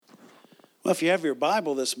Well, if you have your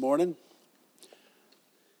Bible this morning,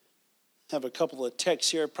 I have a couple of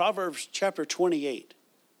texts here. Proverbs chapter 28.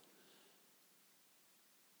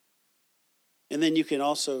 And then you can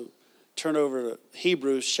also turn over to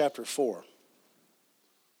Hebrews chapter 4.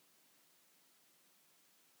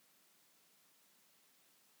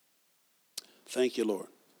 Thank you, Lord.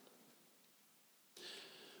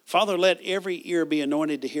 Father, let every ear be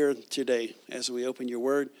anointed to hear today as we open your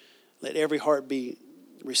word. Let every heart be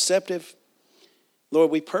receptive. Lord,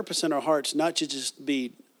 we purpose in our hearts not to just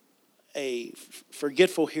be a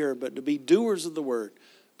forgetful hearer, but to be doers of the word,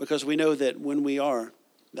 because we know that when we are,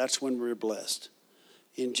 that's when we're blessed.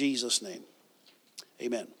 In Jesus' name,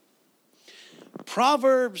 amen.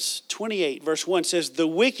 Proverbs 28, verse 1 says, "The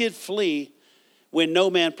wicked flee when no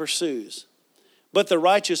man pursues, but the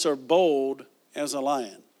righteous are bold as a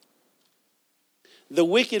lion." The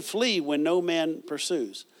wicked flee when no man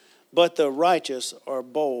pursues, but the righteous are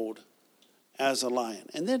bold as a lion.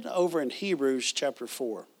 And then over in Hebrews chapter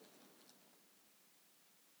 4.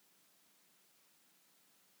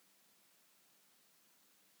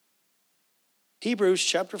 Hebrews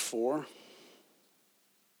chapter 4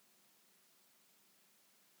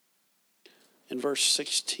 and verse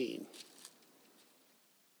 16.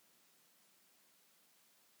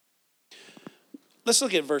 Let's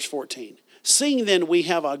look at verse 14. "Seeing then we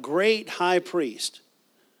have a great high priest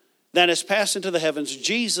that has passed into the heavens,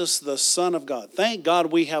 Jesus, the Son of God." Thank God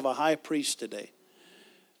we have a high priest today.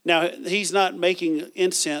 Now, he's not making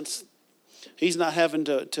incense. He's not having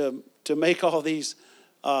to make all these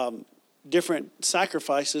different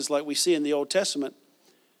sacrifices like we see in the Old Testament.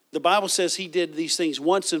 The Bible says he did these things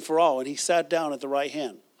once and for all, and he sat down at the right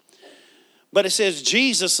hand. But it says,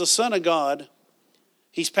 Jesus, the Son of God,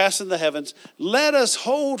 he's passed in the heavens. Let us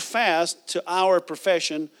hold fast to our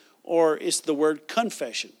profession, or it's the word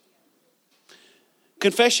confession.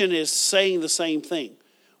 Confession is saying the same thing.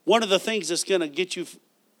 One of the things that's going to get you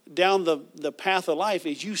down the path of life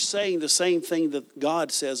is you saying the same thing that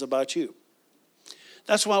God says about you.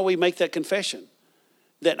 That's why we make that confession,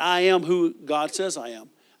 that I am who God says I am.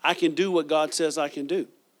 I can do what God says I can do.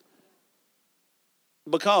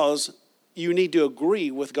 Because you need to agree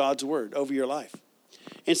with God's word over your life.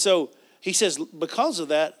 And so he says, because of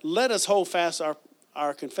that, let us hold fast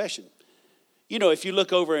our confession. You know, if you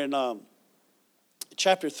look over in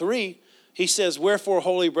chapter 3, he says, "Wherefore,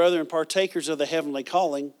 holy brethren, partakers of the heavenly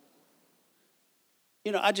calling."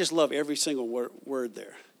 You know, I just love every single word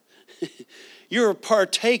there. You're a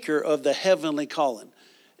partaker of the heavenly calling.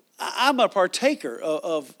 I'm a partaker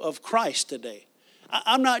of Christ today.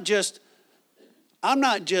 I'm not just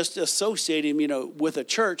associating, with a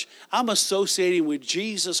church. I'm associating with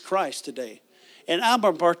Jesus Christ today. And I'm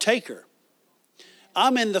a partaker.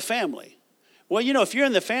 I'm in the family. Well, if you're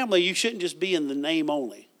in the family, you shouldn't just be in the name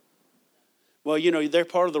only. Well, they're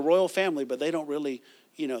part of the royal family, but they don't really,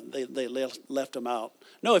 they left them out.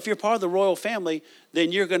 No, if you're part of the royal family,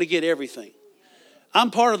 then you're going to get everything.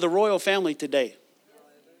 I'm part of the royal family today.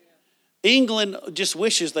 England just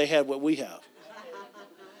wishes they had what we have.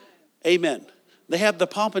 Amen. They have the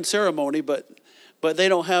pomp and ceremony, but they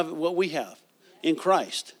don't have what we have in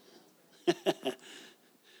Christ.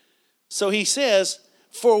 So he says,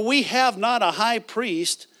 "For we have not a high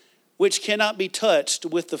priest which cannot be touched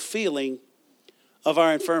with the feeling of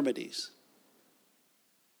our infirmities."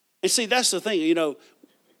 And see, that's the thing,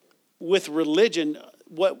 with religion,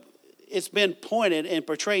 what it's been pointed and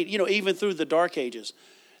portrayed, even through the Dark Ages.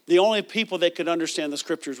 The only people that could understand the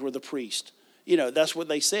scriptures were the priest. That's what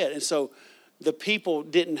they said. And so the people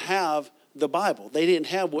didn't have the Bible. They didn't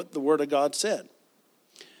have what the Word of God said.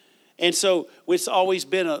 And so it's always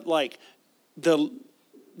been like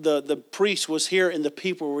the priest was here and the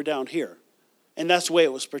people were down here. And that's the way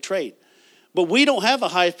it was portrayed. But we don't have a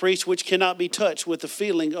high priest which cannot be touched with the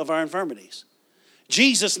feeling of our infirmities.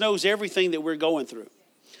 Jesus knows everything that we're going through.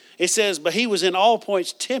 It says, "But he was in all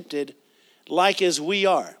points tempted like as we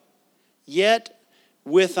are, yet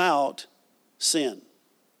without sin.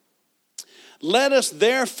 Let us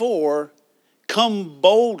therefore come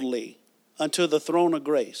boldly unto the throne of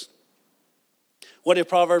grace." What did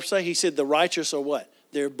Proverbs say? He said the righteous are what?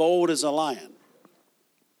 They're bold as a lion.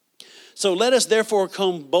 So let us therefore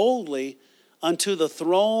come boldly unto the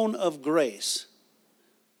throne of grace,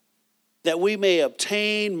 that we may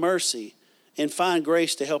obtain mercy and find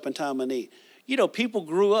grace to help in time of need. People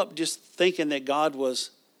grew up just thinking that God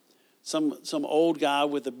was some old guy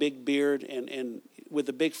with a big beard and with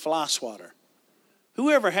a big fly swatter.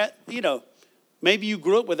 Whoever had, maybe you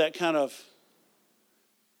grew up with that kind of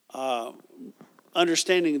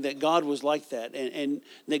understanding that God was like that, and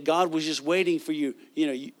that God was just waiting for you.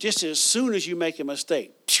 Just as soon as you make a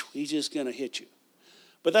mistake, He's just going to hit you.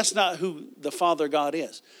 But that's not who the Father God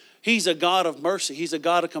is. He's a God of mercy. He's a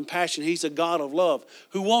God of compassion. He's a God of love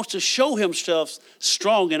who wants to show himself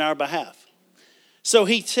strong in our behalf. So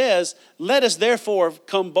he says, let us therefore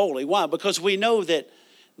come boldly. Why? Because we know that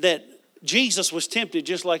Jesus was tempted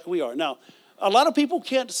just like we are. Now, a lot of people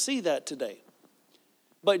can't see that today.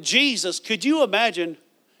 But Jesus, could you imagine,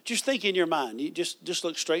 just think in your mind, you just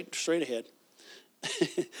look straight ahead.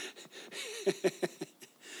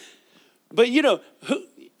 But you know,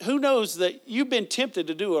 who knows that you've been tempted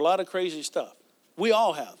to do a lot of crazy stuff? We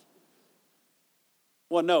all have.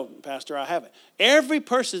 Well, no, Pastor, I haven't. Every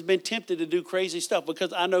person has been tempted to do crazy stuff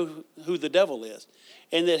because I know who the devil is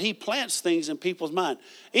and that he plants things in people's mind.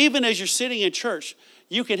 Even as you're sitting in church,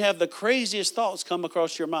 you can have the craziest thoughts come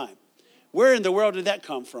across your mind. Where in the world did that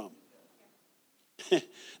come from?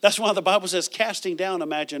 That's why the Bible says casting down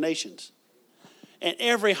imaginations and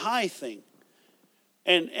every high thing.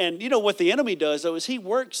 And you know what the enemy does, though, is he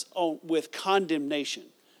works with condemnation.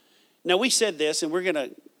 Now, we said this, and we're going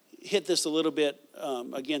to hit this a little bit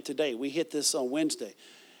again today. We hit this on Wednesday.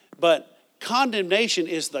 But condemnation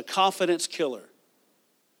is the confidence killer.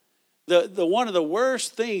 The one of the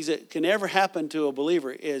worst things that can ever happen to a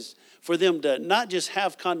believer is for them to not just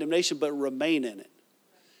have condemnation, but remain in it.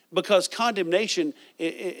 Because condemnation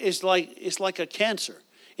is like a cancer.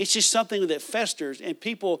 It's just something that festers, and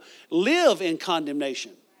people live in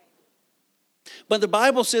condemnation. But the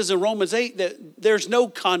Bible says in Romans 8 that there's no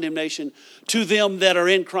condemnation to them that are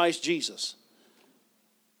in Christ Jesus.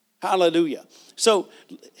 Hallelujah. So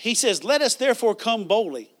he says, let us therefore come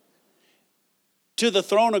boldly to the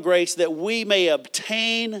throne of grace that we may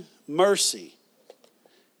obtain mercy.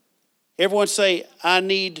 Everyone say, I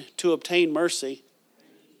need to obtain mercy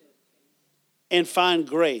and find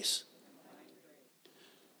grace.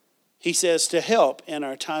 He says to help in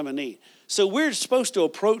our time of need. So we're supposed to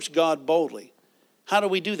approach God boldly. How do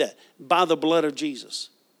we do that? By the blood of Jesus.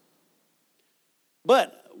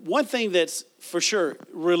 But one thing that's for sure,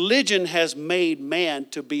 religion has made man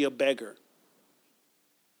to be a beggar.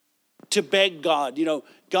 To beg God,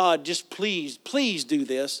 God, just please do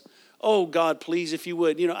this. Oh, God, please, if you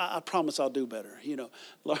would, I promise I'll do better.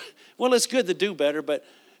 Well, it's good to do better, but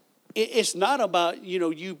it's not about,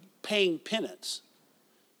 you paying penance.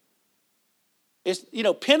 It's,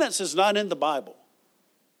 penance is not in the Bible.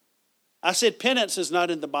 I said penance is not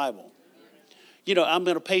in the Bible. I'm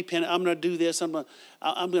going to pay penance. I'm going to do this. I'm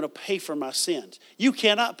going to pay for my sins. You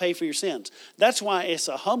cannot pay for your sins. That's why it's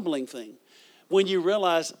a humbling thing when you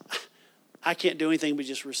realize I can't do anything but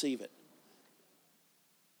just receive it.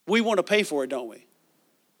 We want to pay for it, don't we?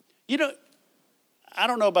 I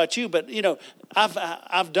don't know about you, but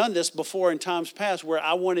I've done this before in times past where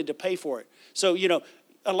I wanted to pay for it. So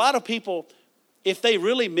a lot of people, if they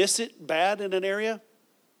really miss it bad in an area,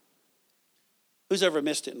 who's ever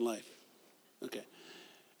missed it in life? Okay.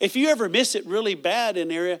 If you ever miss it really bad in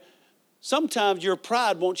an area, sometimes your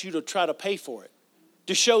pride wants you to try to pay for it,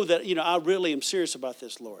 to show that, I really am serious about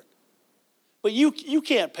this, Lord. But you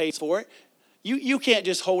can't pay for it. You can't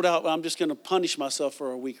just hold out, I'm just going to punish myself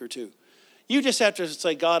for a week or two. You just have to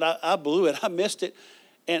say, God, I blew it. I missed it.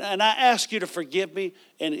 And I ask you to forgive me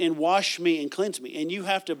and wash me and cleanse me. And you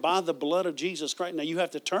have to, by the blood of Jesus Christ, now you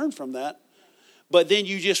have to turn from that. But then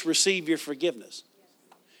you just receive your forgiveness.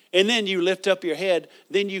 And then you lift up your head.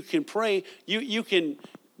 Then you can pray. You can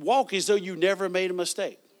walk as though you never made a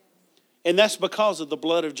mistake. And that's because of the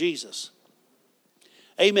blood of Jesus.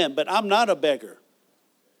 Amen. But I'm not a beggar.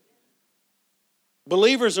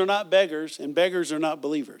 Believers are not beggars, and beggars are not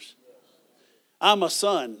believers. I'm a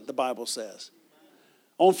son, the Bible says.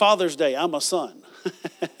 On Father's Day, I'm a son.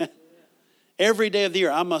 Every day of the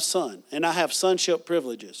year, I'm a son, and I have sonship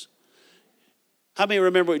privileges. How many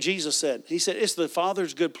remember what Jesus said? He said, it's the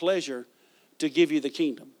Father's good pleasure to give you the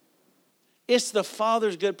kingdom. It's the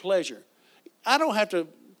Father's good pleasure. I don't have to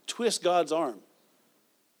twist God's arm.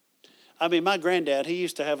 I mean, my granddad, he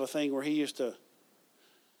used to have a thing where he'd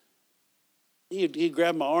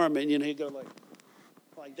grab my arm and, he'd go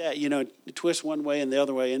like that, twist one way and the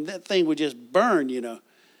other way. And that thing would just burn, I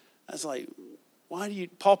was like, why do you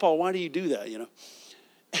do that,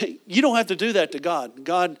 You don't have to do that to God.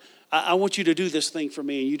 God, I want you to do this thing for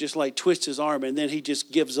me. And you just twist his arm and then he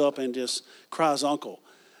just gives up and just cries uncle.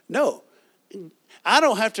 No, I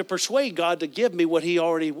don't have to persuade God to give me what he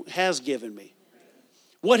already has given me.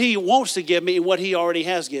 What he wants to give me and what he already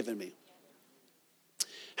has given me.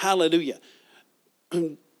 Hallelujah.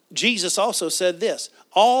 Jesus also said this,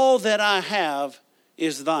 all that I have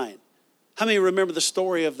is thine. How many remember the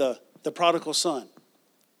story of the prodigal son?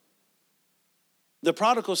 The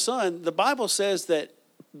prodigal son, the Bible says that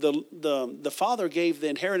the father gave the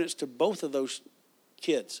inheritance to both of those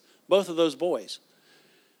kids, both of those boys.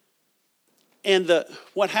 And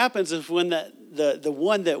what happens is when the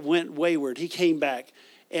one that went wayward, he came back,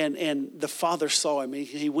 and the father saw him.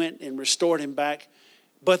 He went and restored him back.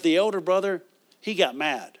 But the elder brother, he got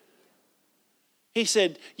mad. He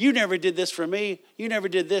said, "You never did this for me. You never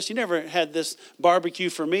did this. You never had this barbecue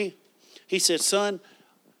for me." He said, "Son,"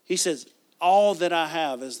 he says, "all that I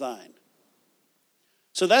have is thine."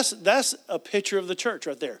 So that's a picture of the church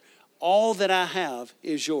right there. All that I have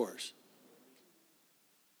is yours.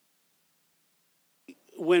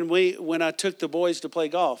 When I took the boys to play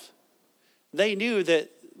golf, they knew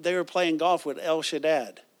that they were playing golf with El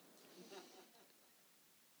Shaddad.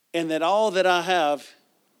 And that all that I have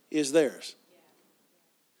is theirs.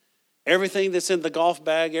 Everything that's in the golf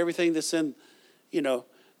bag, everything that's in,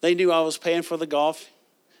 they knew I was paying for the golf.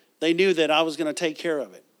 They knew that I was going to take care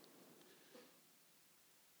of it.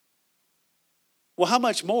 Well, how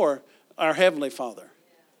much more our Heavenly Father?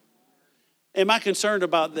 Am I concerned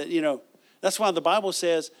about that? That's why the Bible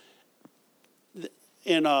says,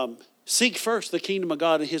 seek first the kingdom of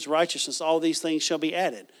God and his righteousness, all these things shall be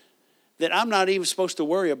added. That I'm not even supposed to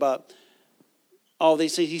worry about all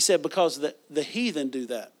these things. He said, because the heathen do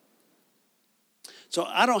that. So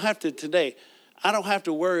I don't have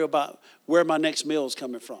to worry about where my next meal is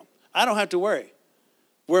coming from. I don't have to worry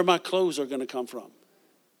where my clothes are going to come from.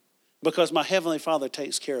 Because my Heavenly Father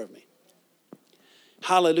takes care of me.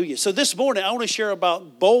 Hallelujah. So this morning, I want to share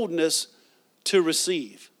about boldness to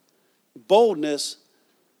receive. Boldness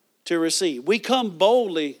to receive. We come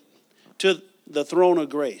boldly to the throne of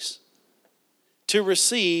grace to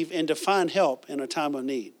receive and to find help in a time of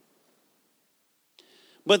need.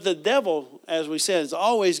 But the devil, as we said, is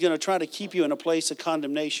always going to try to keep you in a place of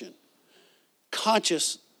condemnation,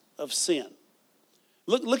 conscious of sin.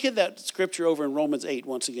 Look at that scripture over in Romans 8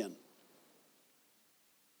 once again.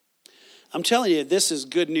 I'm telling you, this is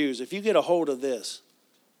good news. If you get a hold of this,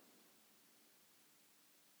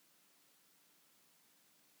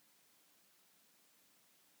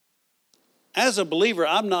 as a believer,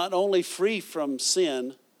 I'm not only free from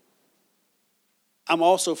sin, I'm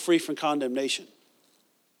also free from condemnation.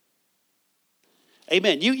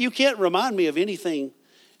 Amen. You can't remind me of anything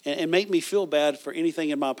and make me feel bad for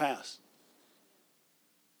anything in my past.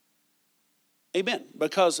 Amen.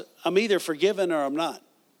 Because I'm either forgiven or I'm not.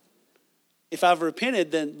 If I've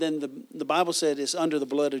repented, then the Bible said it's under the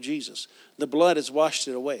blood of Jesus. The blood has washed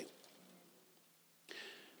it away.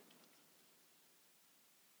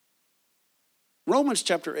 Romans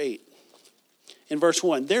chapter 8, in verse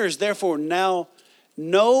 1. There is therefore now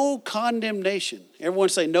no condemnation. Everyone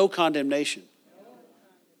say no condemnation.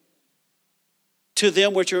 To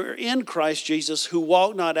them which are in Christ Jesus, who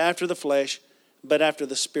walk not after the flesh, but after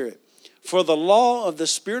the Spirit. For the law of the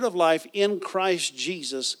Spirit of life in Christ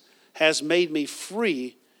Jesus has made me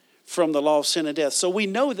free from the law of sin and death. So we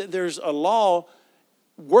know that there's a law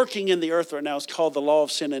working in the earth right now. It's called the law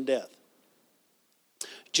of sin and death.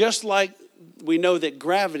 Just like we know that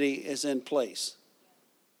gravity is in place.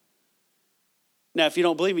 Now, if you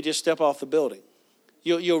don't believe me, just step off the building.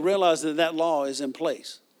 You'll realize that law is in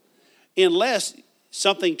place. Unless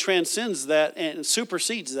something transcends that and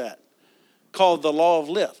supersedes that, called the law of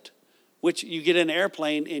lift, which you get in an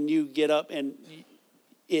airplane and you get up and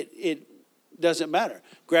it doesn't matter.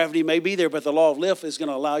 Gravity may be there, but the law of lift is going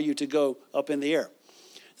to allow you to go up in the air.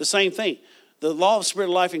 The same thing. The law of spirit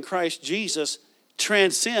of life in Christ Jesus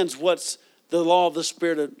transcends what's the law of the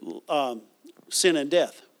spirit of sin and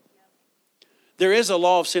death. There is a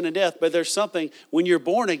law of sin and death, but there's something, when you're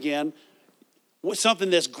born again, something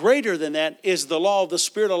that's greater than that is the law of the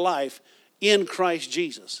spirit of life in Christ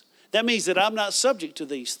Jesus. That means that I'm not subject to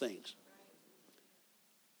these things.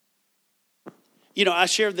 I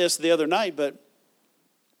shared this the other night, but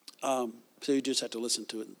so you just have to listen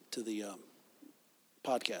to it, to the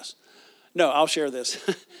podcast. No, I'll share this.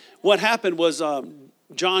 What happened was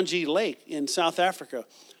John G. Lake in South Africa,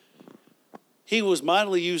 he was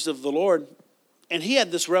mightily used of the Lord, and he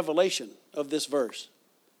had this revelation of this verse.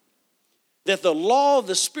 That the law of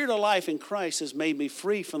the spirit of life in Christ has made me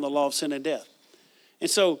free from the law of sin and death. And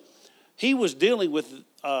so he was dealing with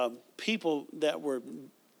people that were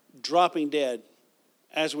dropping dead,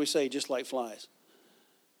 as we say, just like flies,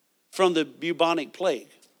 from the bubonic plague.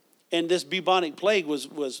 And this bubonic plague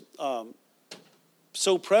was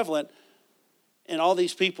so prevalent, and all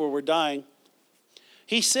these people were dying.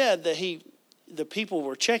 He said that the people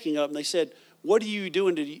were checking up, and they said, "What are you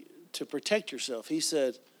doing to protect yourself?" He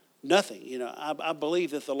said, "Nothing. I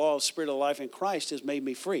believe that the law of spirit of life in Christ has made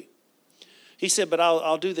me free." He said, "But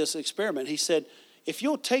I'll do this experiment." He said, "If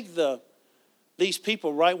you'll take the these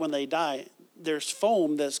people, right when they die, there's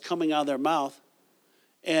foam that's coming out of their mouth.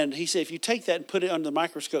 And he said, if you take that and put it under the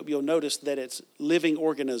microscope, you'll notice that it's living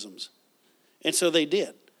organisms. And so they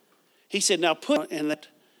did. He said, now put in that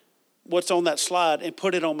what's on that slide and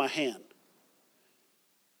put it on my hand.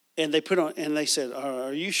 And they said,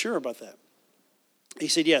 are you sure about that? He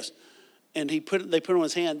said, yes. And they put it on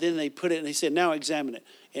his hand, then they put it, and he said, now examine it.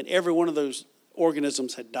 And every one of those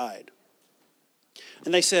organisms had died.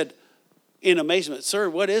 And they said, in amazement, sir,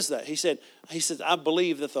 what is that? He said, I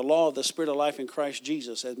believe that the law of the Spirit of life in Christ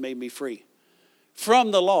Jesus has made me free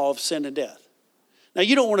from the law of sin and death. Now,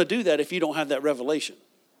 you don't want to do that if you don't have that revelation.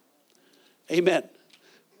 Amen.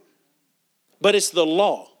 But it's the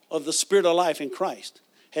law of the Spirit of life in Christ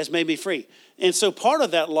has made me free. And so part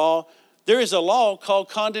of that law, there is a law called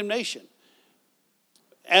condemnation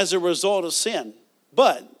as a result of sin.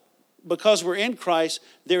 But because we're in Christ,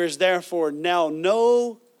 there is therefore now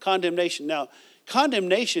no condemnation. Now,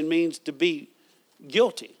 condemnation means to be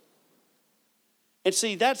guilty. And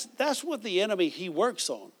see, that's what the enemy, he works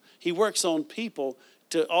on. He works on people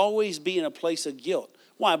to always be in a place of guilt.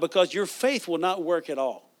 Why? Because your faith will not work at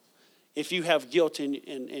all if you have guilt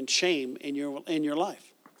and shame in your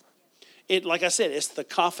life. It, like I said, it's the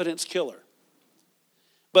confidence killer.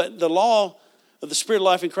 But the law of the Spirit of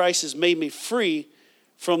life in Christ has made me free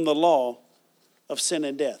from the law of sin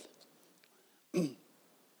and death.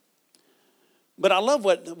 But I love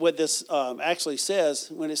what this actually says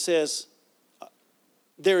when it says,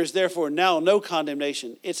 there is therefore now no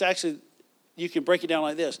condemnation. It's actually, you can break it down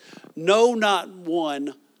like this. No, not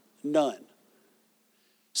one, none.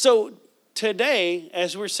 So today,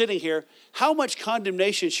 as we're sitting here, how much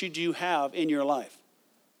condemnation should you have in your life?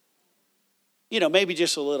 Maybe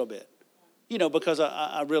just a little bit. Because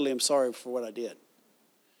I really am sorry for what I did.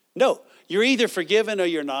 No, you're either forgiven or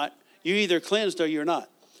you're not. You're either cleansed or you're not.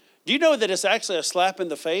 Do you know that it's actually a slap in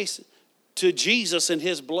the face to Jesus and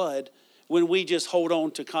his blood when we just hold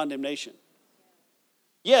on to condemnation?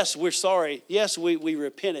 Yes, we're sorry. Yes, we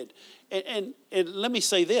repented. And let me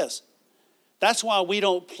say this. That's why we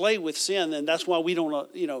don't play with sin, and that's why we don't,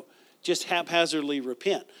 just haphazardly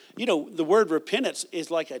repent. The word repentance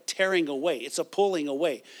is like a tearing away. It's a pulling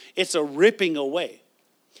away. It's a ripping away.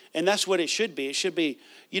 And that's what it should be. It should be,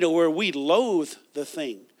 where we loathe the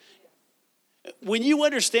thing. When you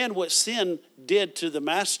understand what sin did to the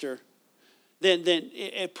master, then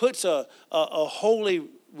it puts a holy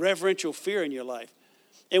reverential fear in your life.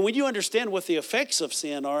 And when you understand what the effects of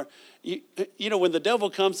sin are, when the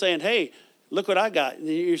devil comes saying, hey, look what I got. And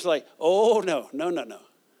you're just like, oh, no.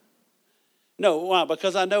 No, why?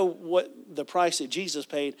 Because I know what the price that Jesus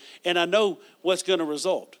paid, and I know what's going to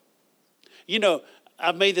result.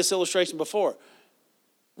 I've made this illustration before.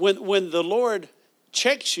 When the Lord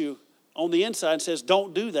checks you on the inside and says,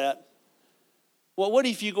 don't do that, well, what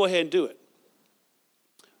if you go ahead and do it?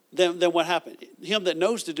 Then what happened? Him that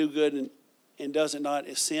knows to do good and does it not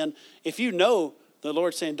is sin. If you know the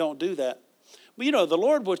Lord saying don't do that, but the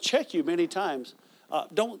Lord will check you many times.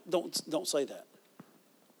 Don't say that.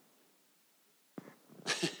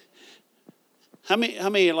 How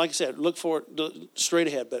many, like I said, look for it straight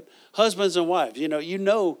ahead. But husbands and wives, you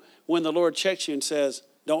know when the Lord checks you and says,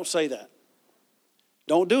 don't say that.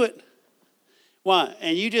 Don't do it. Why?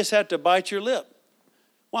 And you just have to bite your lip.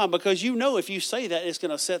 Why? Because if you say that, it's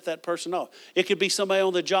going to set that person off. It could be somebody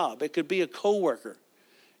on the job. It could be a coworker.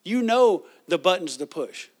 You know the buttons to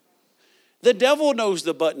push. The devil knows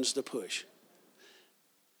the buttons to push.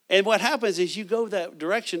 And what happens is you go that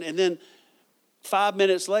direction, and then 5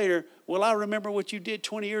 minutes later, well, I remember what you did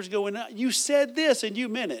 20 years ago, and you said this, and you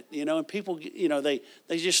meant it. And people, they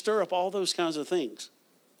just stir up all those kinds of things.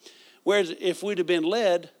 Whereas if we'd have been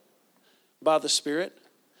led by the Spirit,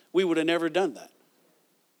 we would have never done that.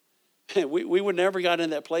 We would have never got in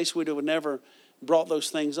that place. We would have never brought those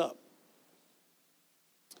things up.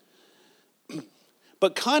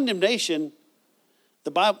 But condemnation,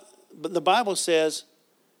 the Bible says,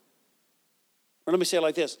 or let me say it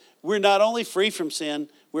like this. We're not only free from sin,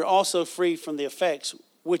 we're also free from the effects,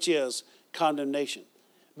 which is condemnation.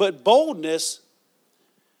 But boldness,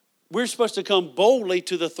 we're supposed to come boldly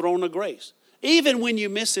to the throne of grace. Even when you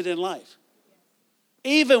miss it in life.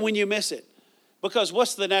 Even when you miss it. Because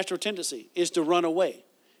what's the natural tendency? Is to run away.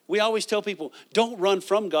 We always tell people, don't run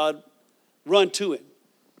from God, run to Him.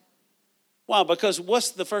 Why? Because what's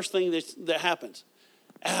the first thing that happens?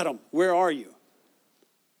 Adam, where are you?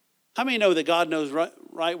 How many know that God knows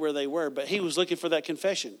right where they were, but He was looking for that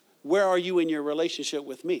confession. Where are you in your relationship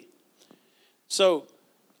with me? So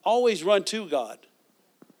always run to God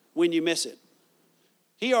when you miss it.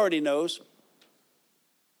 He already knows.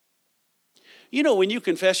 You know, when you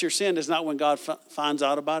confess your sin is not when God finds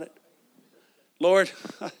out about it. Lord,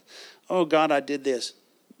 oh God, I did this.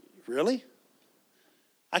 Really?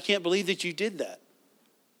 I can't believe that you did that.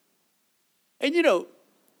 And you know,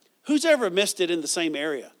 who's ever missed it in the same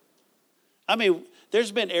area? I mean,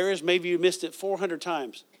 there's been areas maybe you missed it 400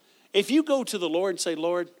 times. If you go to the Lord and say,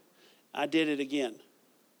 Lord, I did it again.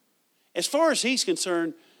 As far as he's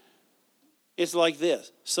concerned, it's like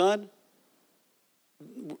this. Son,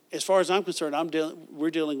 as far as I'm concerned, we're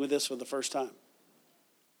dealing with this for the first time.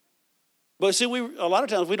 But see, a lot of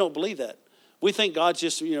times we don't believe that. We think God's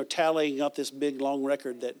just, tallying up this big, long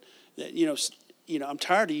record that I'm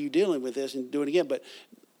tired of you dealing with this and doing it again. But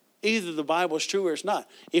either the Bible is true or it's not.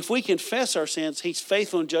 If we confess our sins, he's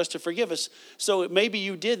faithful and just to forgive us. So maybe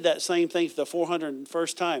you did that same thing for the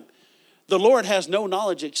 401st time. The Lord has no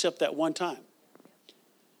knowledge except that one time.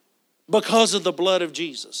 Because of the blood of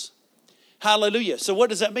Jesus. Hallelujah. So what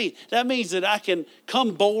does that mean? That means that I can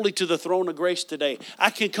come boldly to the throne of grace today. I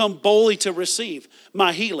can come boldly to receive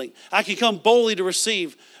my healing. I can come boldly to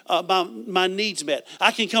receive my needs met.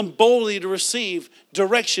 I can come boldly to receive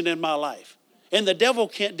direction in my life. And the devil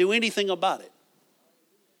can't do anything about it.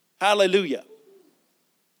 Hallelujah.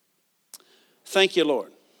 Thank you,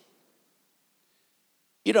 Lord.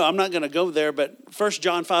 I'm not going to go there, but 1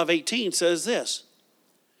 John 5:18 says this.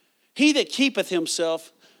 He that keepeth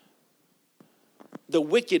himself, the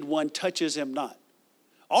wicked one touches him not.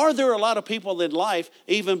 Are there a lot of people in life,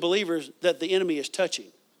 even believers, that the enemy is touching?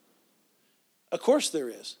 Of course there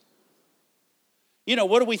is.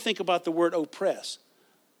 What do we think about the word oppress?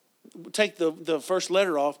 Take the first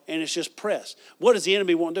letter off and it's just press. What does the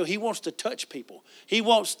enemy want to do? He wants to touch people.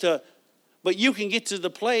 But you can get to the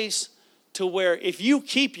place to where if you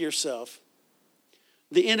keep yourself,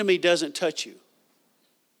 the enemy doesn't touch you.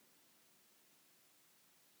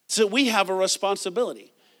 So we have a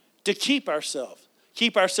responsibility to keep ourselves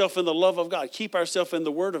in the love of God, keep ourselves in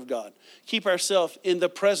the Word of God, keep ourselves in the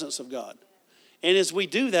presence of God. And as we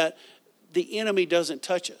do that, the enemy doesn't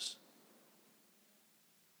touch us.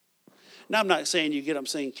 Now, I'm not saying I'm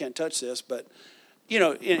saying you can't touch this, but,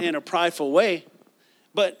 in a prideful way,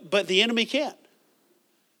 but the enemy can't.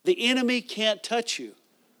 The enemy can't touch you.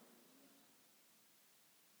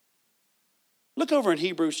 Look over in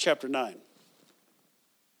Hebrews chapter 9.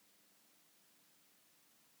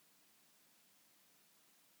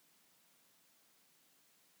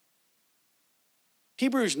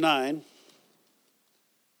 Hebrews 9,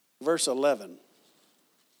 verse 11.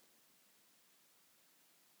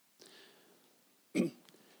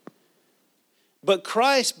 But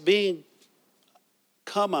Christ being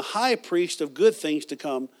come a high priest of good things to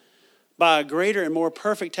come by a greater and more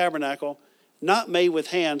perfect tabernacle, not made with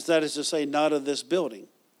hands, that is to say, not of this building.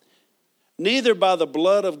 Neither by the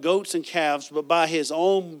blood of goats and calves, but by his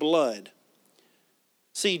own blood.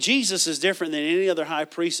 See, Jesus is different than any other high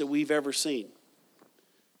priest that we've ever seen.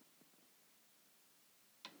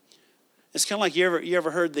 It's kind of like you ever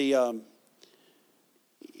heard the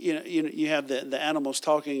you have the animals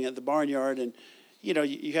talking at the barnyard, and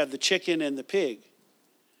you have the chicken and the pig,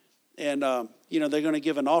 and they're going to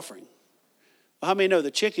give an offering. Well, how many know the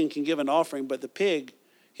chicken can give an offering, but the pig,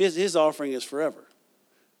 his offering is forever.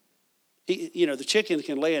 The chicken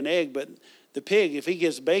can lay an egg, but the pig, if he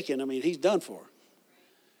gives bacon, he's done for.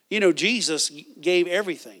 Jesus gave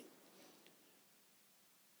everything.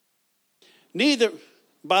 Neither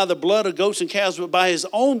by the blood of goats and calves, but by his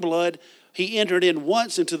own blood, he entered in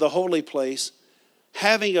once into the holy place,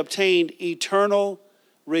 having obtained eternal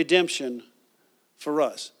redemption for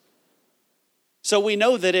us. So we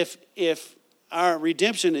know that if our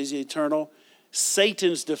redemption is eternal,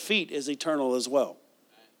 Satan's defeat is eternal as well.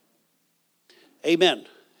 Amen.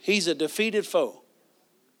 He's a defeated foe.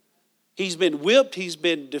 He's been whipped. He's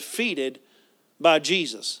been defeated by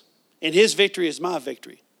Jesus. And his victory is my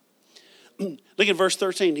victory. Look at verse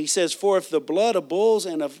 13. He says, for if the blood of bulls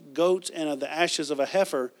and of goats and of the ashes of a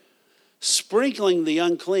heifer, sprinkling the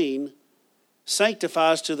unclean,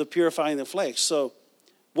 sanctifies to the purifying of the flesh. So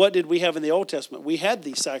what did we have in the Old Testament? We had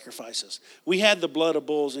these sacrifices. We had the blood of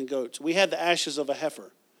bulls and goats. We had the ashes of a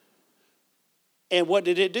heifer. And what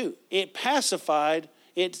did it do? It pacified,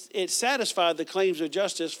 it satisfied the claims of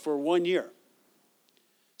justice for 1 year.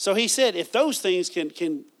 So he said, if those things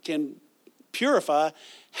can purify,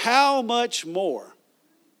 how much more?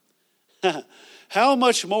 How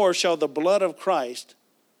much more shall the blood of Christ,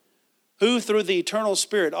 who through the eternal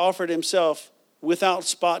Spirit offered himself without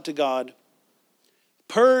spot to God,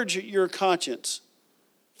 purge your conscience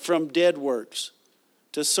from dead works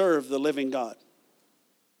to serve the living God.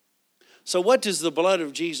 So what does the blood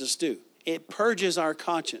of Jesus do? It purges our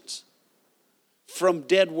conscience from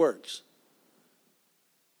dead works.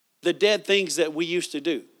 the dead things that we used to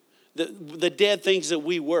do, the dead things that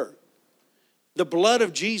we were. The blood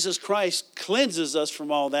of Jesus Christ cleanses us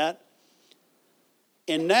from all that.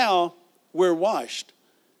 And now we're washed.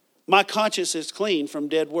 My conscience is clean from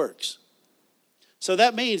dead works. So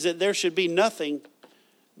that means that there should be nothing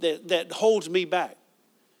that holds me back.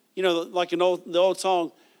 You know, like the old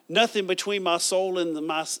song, nothing between my soul and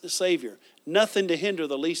my Savior. Nothing to hinder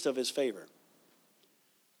the least of his favor.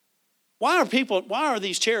 Why are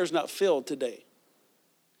these chairs not filled today?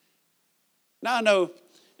 Now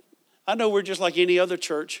I know we're just like any other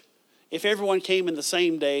church. If everyone came in the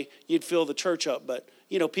same day, you'd fill the church up. But,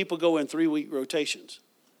 you know, people go in 3-week rotations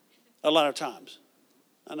a lot of times.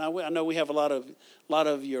 And I know we have a lot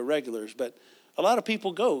of your regulars, but a lot of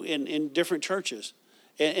people go in different churches.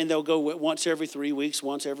 And they'll go once every 3 weeks,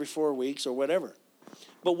 once every 4 weeks, or whatever.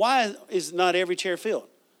 But why is not every chair filled?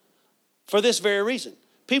 For this very reason.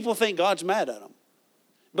 People think God's mad at them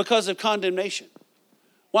because of condemnation.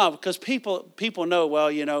 Why? Because people know, well,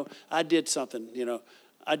 you know, I did something, you know,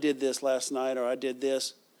 I did this last night or I did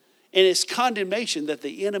this. And it's condemnation that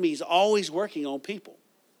the enemy is always working on people.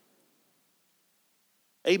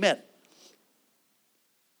 Amen.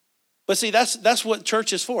 But see, that's what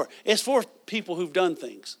church is for. It's for people who've done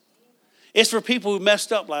things. It's for people who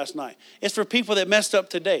messed up last night. It's for people that messed up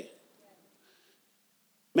today.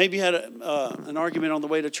 Maybe you had an argument on the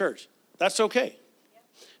way to church. That's okay.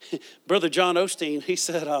 Brother John Osteen, he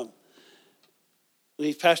said,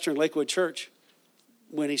 he's pastoring Lakewood Church.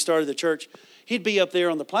 When he started the church, he'd be up there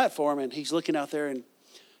on the platform and he's looking out there, and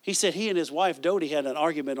he said he and his wife Dodie had an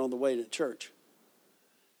argument on the way to church.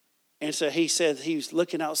 And so he said he was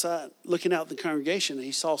looking outside, looking out the congregation, and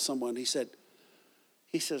he saw someone. He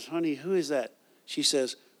says, honey, who is that? She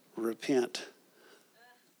says, repent.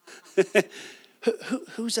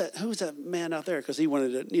 Who's that man out there? Because he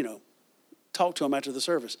wanted to, you know, talk to him after the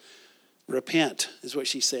service. Repent is what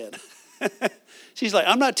she said. She's like,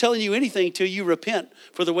 I'm not telling you anything till you repent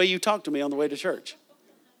for the way you talked to me on the way to church.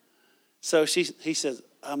 So he says,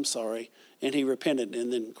 I'm sorry. And he repented.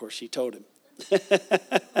 And then, of course, she told him.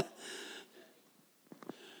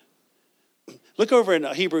 Look over in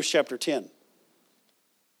Hebrews chapter 10.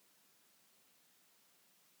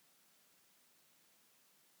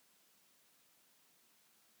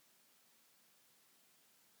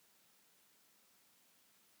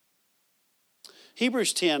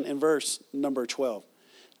 Hebrews 10 and verse number 12.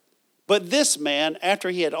 But this man,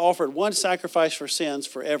 after he had offered one sacrifice for sins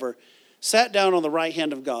forever, sat down on the right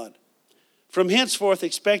hand of God, from henceforth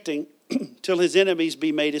expecting till his enemies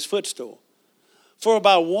be made his footstool. For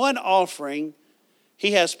by one offering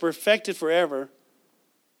he has perfected forever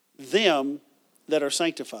them that are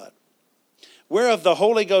sanctified. Whereof the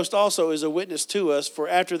Holy Ghost also is a witness to us, for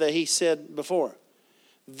after that he said before,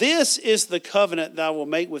 this is the covenant that I will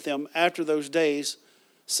make with them after those days,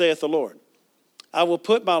 saith the Lord. I will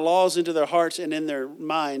put my laws into their hearts, and in their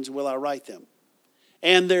minds will I write them.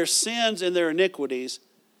 And their sins and their iniquities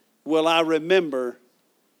will I remember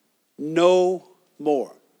no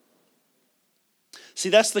more. See,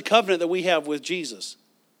 that's the covenant that we have with Jesus.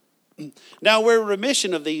 Now, where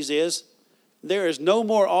remission of these is, there is no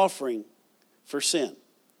more offering for sin.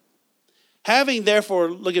 Having therefore,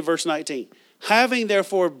 look at verse 19. Having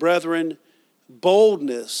therefore, brethren,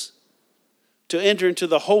 boldness to enter into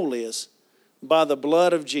the holiest by the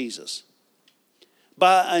blood of Jesus,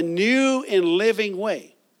 by a new and living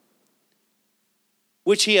way,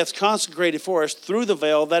 which he hath consecrated for us through the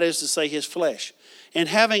veil, that is to say, his flesh. And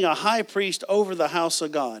having a high priest over the house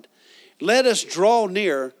of God, let us draw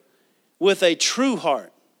near with a true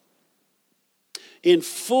heart, in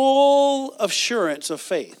full assurance of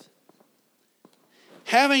faith,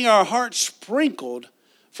 having our hearts sprinkled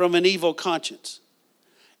from an evil conscience,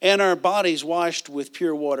 and our bodies washed with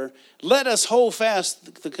pure water. Let us hold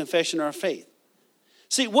fast the confession of our faith.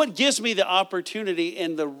 See, what gives me the opportunity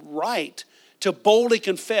and the right to boldly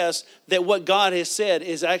confess that what God has said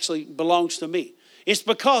is actually belongs to me? It's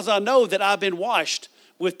because I know that I've been washed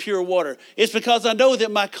with pure water. It's because I know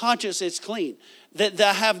that my conscience is clean, that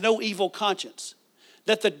I have no evil conscience,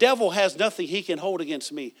 that the devil has nothing he can hold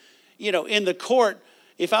against me. You know, in the court,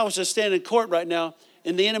 if I was to stand in court right now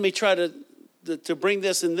and the enemy tried to bring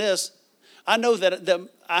this and this, I know that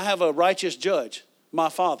I have a righteous judge, my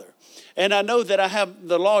Father. And I know that I have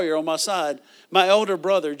the lawyer on my side, my elder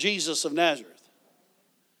brother, Jesus of Nazareth.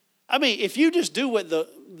 I mean, if you just do what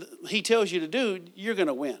he tells you to do, you're going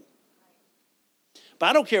to win. But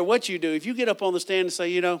I don't care what you do. If you get up on the stand and say,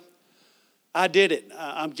 you know, I did it.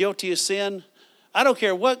 I'm guilty of sin. I don't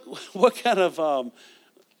care what kind of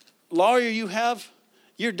lawyer you have,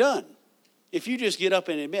 you're done. If you just get up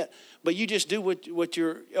and admit. But you just do what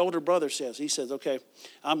your elder brother says. He says, okay,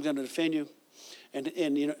 I'm going to defend you.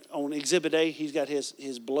 And you know, on Exhibit A, he's got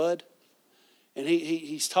his blood. And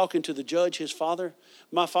he's talking to the judge, his father.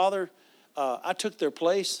 My father, I took their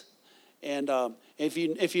place. And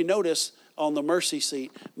if you notice on the mercy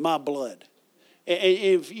seat, my blood. And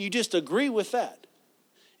if you just agree with that.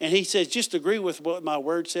 And he says, just agree with what my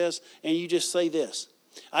word says. And you just say this.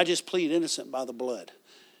 I just plead innocent by the blood.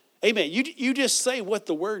 Amen. You just say what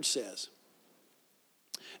the word says.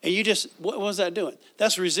 And you just, what was that doing?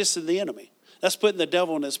 That's resisting the enemy. That's putting the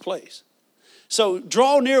devil in his place. So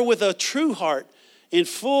draw near with a true heart in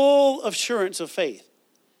full assurance of faith,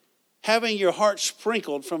 having your heart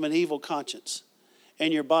sprinkled from an evil conscience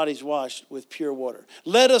and your bodies washed with pure water.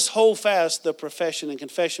 Let us hold fast the profession and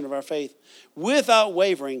confession of our faith without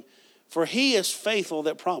wavering, for he is faithful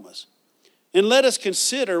that promised. And let us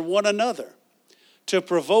consider one another to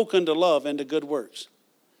provoke unto love and to good works.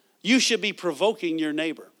 You should be provoking your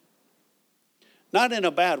neighbor. Not in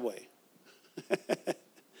a bad way.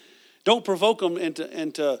 Don't provoke them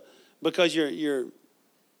into because you're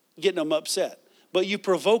getting them upset. But you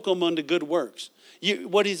provoke them unto good works.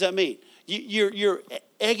 What does that mean? You're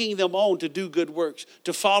egging them on to do good works,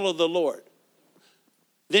 to follow the Lord.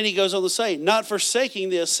 Then he goes on to say, not forsaking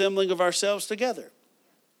the assembling of ourselves together.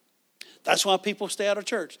 That's why people stay out of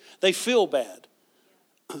church. They feel bad.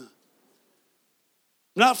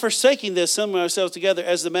 Not forsaking the assembling of ourselves together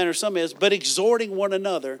as the manner of some is, but exhorting one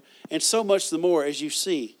another, and so much the more as you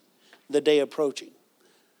see the day approaching.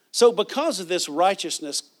 So because of this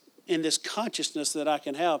righteousness and this consciousness that I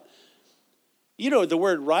can have, you know, the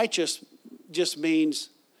word righteous just means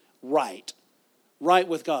right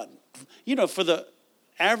with God. You know, for the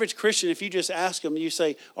average Christian, if you just ask them, you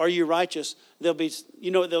say, are you righteous? They'll be,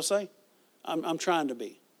 you know what they'll say? I'm trying to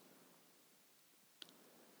be.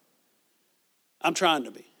 I'm trying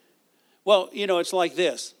to be. Well, you know, it's like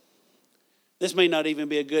this. This may not even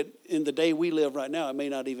be a good, in the day we live right now, it may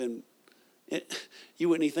not even, you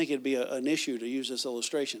wouldn't even think it'd be an issue to use this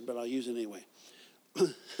illustration, but I'll use it anyway.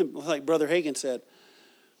 Like Brother Hagin said,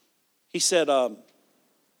 he said,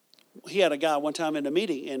 he had a guy one time in a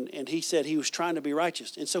meeting, and he said he was trying to be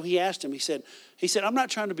righteous. And so he asked him, he said, I'm not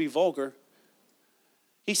trying to be vulgar.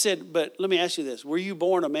 He said, but let me ask you this. Were you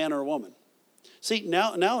born a man or a woman? See,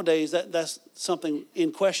 nowadays, that's something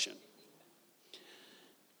in question.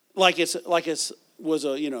 Like there's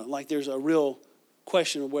a real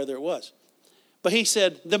question of whether it was. But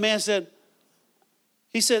the man said,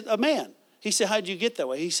 a man. He said, how did you get that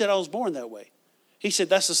way? He said, I was born that way. He said,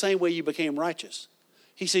 that's the same way you became righteous.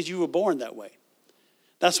 He said, you were born that way.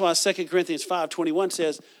 That's why 2 Corinthians 5:21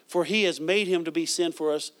 says, for he has made him to be sin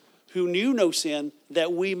for us who knew no sin,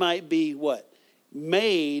 that we might be what?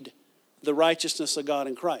 Made the righteousness of God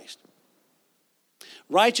in Christ.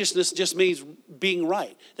 Righteousness just means being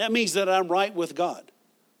right. That means that I'm right with God.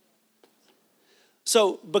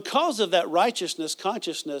 So because of that righteousness,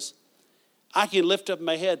 consciousness, I can lift up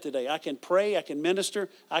my head today. I can pray, I can minister,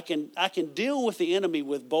 I can deal with the enemy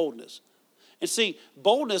with boldness. And see,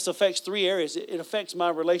 boldness affects three areas. It affects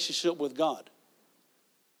my relationship with God.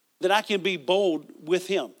 That I can be bold with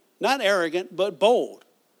him. Not arrogant, but bold.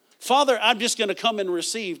 Father, I'm just going to come and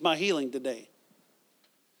receive my healing today.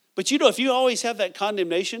 But you know, if you always have that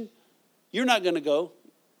condemnation, you're not going to go.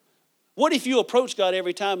 What if you approach God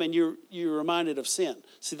every time and you're reminded of sin?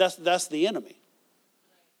 See, that's the enemy.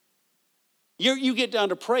 You get down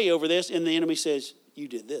to pray over this and the enemy says, you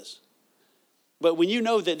did this. But when you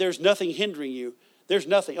know that there's nothing hindering you, there's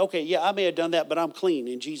nothing. Okay, yeah, I may have done that, but I'm clean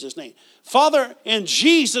in Jesus' name. Father, in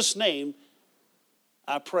Jesus' name,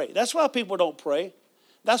 I pray. That's why people don't pray.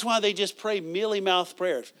 That's why they just pray mealy-mouthed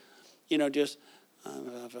prayers. You know, just,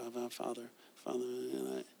 Father.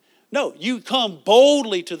 No, you come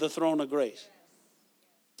boldly to the throne of grace.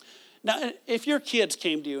 Now, if your kids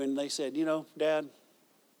came to you and they said, you know, Dad,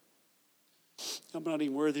 I'm not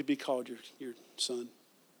even worthy to be called your son.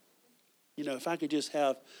 You know, if I could just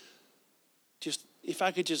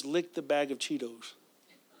lick the bag of Cheetos.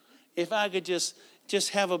 If I could just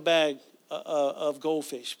have a bag of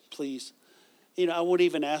goldfish, please. You know, I wouldn't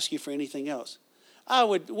even ask you for anything else.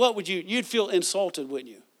 You'd feel insulted, wouldn't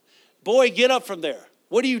you? Boy, get up from there.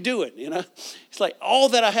 What are you doing? You know, it's like all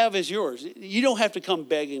that I have is yours. You don't have to come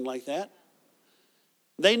begging like that.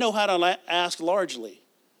 They know how to ask largely.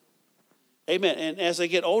 Amen. And as they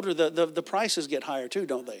get older, the prices get higher too,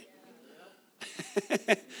 don't they?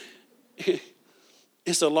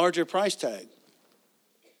 It's a larger price tag.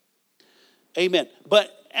 Amen.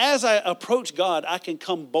 But as I approach God, I can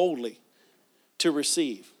come boldly to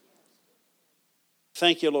receive.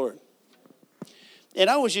 Thank you, Lord. And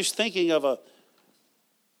I was just thinking of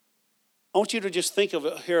I want you to just think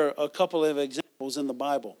of here a couple of examples in the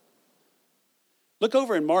Bible. Look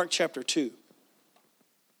over in Mark chapter 2.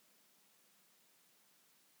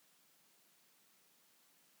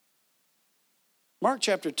 Mark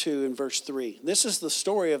chapter 2 and verse 3. This is the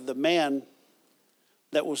story of the man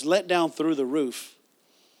that was let down through the roof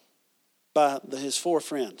by his 4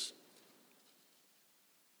 friends.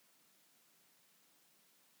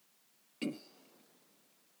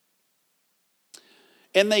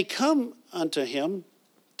 And they come unto him,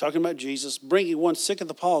 talking about Jesus, bringing one sick of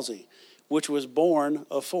the palsy, which was born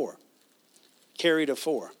of 4, carried of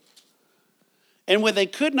 4. And when they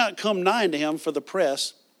could not come nigh to him for the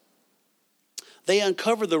press, they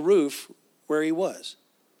uncovered the roof where he was.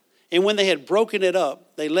 And when they had broken it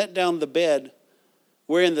up, they let down the bed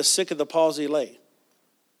wherein the sick of the palsy lay.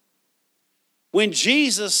 When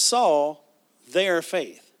Jesus saw their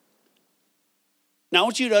faith. Now I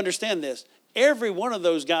want you to understand this. Every one of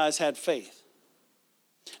those guys had faith.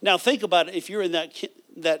 Now think about it if you're in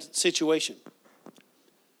that situation.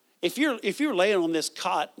 If you're laying on this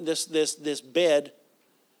cot, this bed,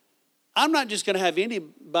 I'm not just going to have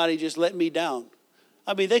anybody just let me down.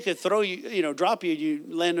 I mean, they could throw you, drop you, you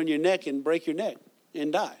land on your neck and break your neck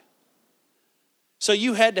and die. So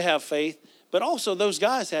you had to have faith, but also those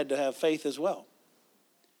guys had to have faith as well.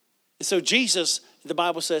 And so Jesus, the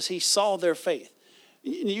Bible says, he saw their faith.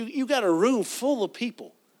 You got a room full of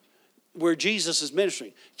people where Jesus is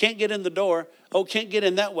ministering. Can't get in the door. Oh, can't get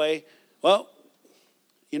in that way. Well,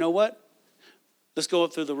 you know what? Let's go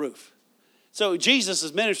up through the roof. So Jesus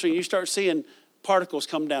is ministering. You start seeing particles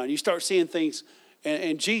come down. You start seeing things,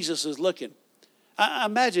 and Jesus is looking. I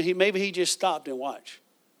imagine maybe he just stopped and watched.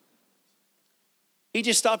 He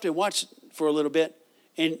just stopped and watched for a little bit,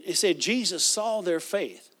 and it said Jesus saw their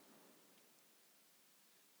faith.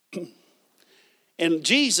 And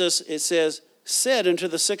Jesus, it says, said unto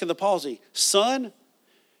the sick of the palsy, Son,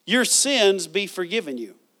 your sins be forgiven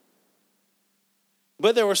you.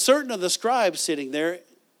 But there were certain of the scribes sitting there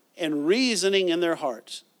and reasoning in their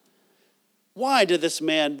hearts, why did this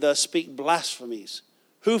man thus speak blasphemies?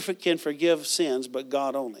 Who can forgive sins but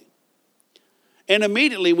God only? And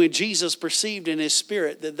immediately when Jesus perceived in his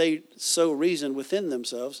spirit that they so reasoned within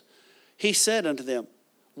themselves, he said unto them,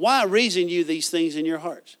 why reason you these things in your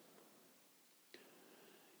hearts?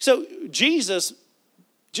 So Jesus,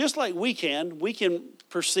 just like we can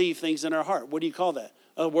perceive things in our heart. What do you call that?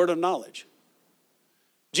 A word of knowledge.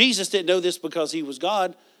 Jesus didn't know this because he was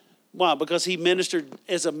God. Why? Because he ministered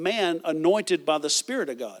as a man anointed by the Spirit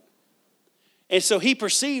of God. And so he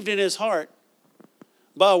perceived in his heart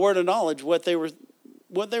by a word of knowledge what they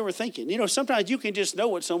were thinking. Sometimes you can just know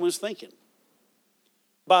what someone's thinking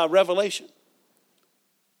by revelation.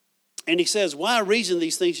 And he says, why reason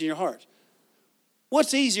these things in your heart?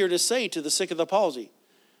 What's easier to say to the sick of the palsy?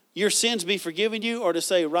 Your sins be forgiven you, or to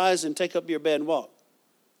say, rise and take up your bed and walk?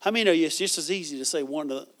 How many know it's just as easy to say one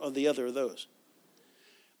or the other of those?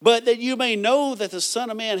 But that you may know that the Son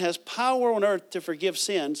of Man has power on earth to forgive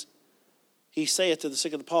sins, he saith to the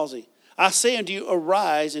sick of the palsy, I say unto you,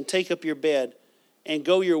 arise and take up your bed and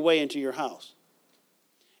go your way into your house.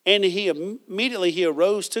 And immediately he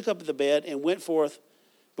arose, took up the bed, and went forth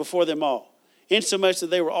before them all. Insomuch that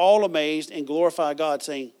they were all amazed and glorified God,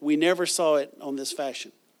 saying, we never saw it on this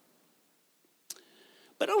fashion.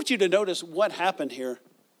 But I want you to notice what happened here.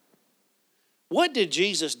 What did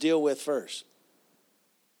Jesus deal with first?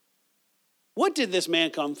 What did this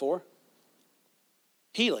man come for?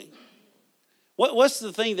 Healing. What's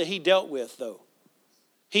the thing that he dealt with, though?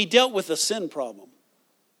 He dealt with a sin problem.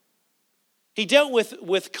 He dealt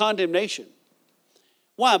with condemnation.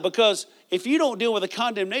 Why? Because if you don't deal with the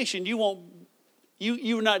condemnation,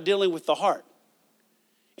 you're not dealing with the heart.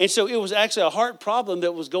 And so it was actually a heart problem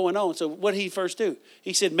that was going on. So what did he first do?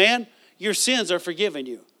 He said, man, your sins are forgiven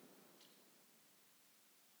you.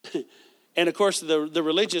 And of course, the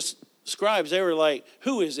religious scribes, they were like,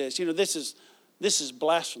 who is this? This is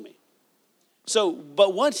blasphemy. So,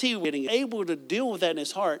 but once he was able to deal with that in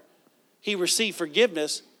his heart, he received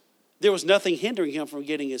forgiveness. There was nothing hindering him from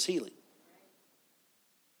getting his healing.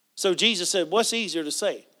 So Jesus said, what's easier to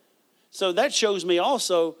say? So that shows me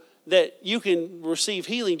also that you can receive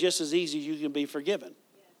healing just as easy as you can be forgiven.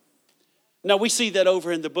 Now we see that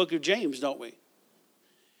over in the book of James, don't we?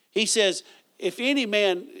 He says, if any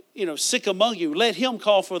man, sick among you, let him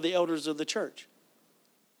call for the elders of the church.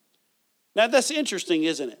 Now that's interesting,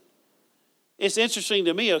 isn't it? It's interesting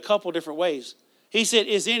to me a couple different ways. He said,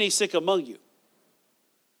 is any sick among you?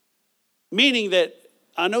 Meaning that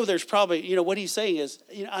I know there's probably, what he's saying is,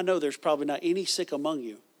 I know there's probably not any sick among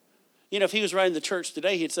you. If he was writing the church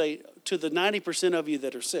today, he'd say, to the 90% of you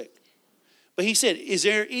that are sick. But he said, is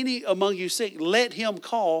there any among you sick? Let him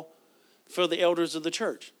call for the elders of the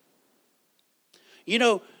church. You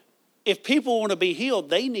know, if people want to be healed,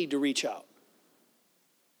 they need to reach out.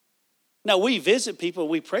 Now, we visit people,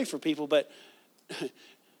 we pray for people, but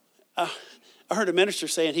I heard a minister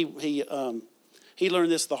saying he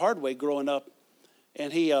learned this the hard way growing up.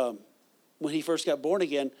 And when he first got born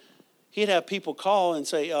again, he'd have people call and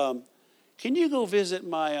say, can you go visit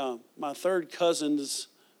my third cousin's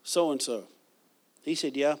so-and-so? He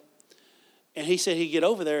said, yeah. And he said he'd get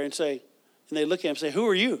over there and say, and they look at him and say, who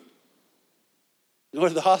are you? Go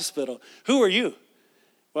to the hospital. Who are you?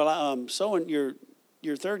 Well,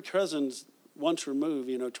 your third cousin's once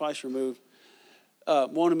removed, twice removed,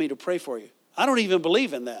 wanted me to pray for you. I don't even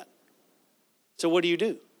believe in that. So what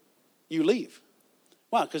do? You leave.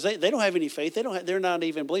 Why? Because they don't have any faith. They're not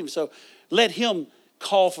even believing. So let him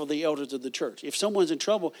call for the elders of the church. If someone's in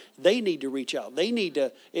trouble, they need to reach out. They need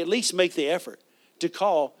to at least make the effort to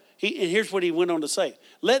call. And here's what he went on to say.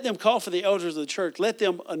 Let them call for the elders of the church. Let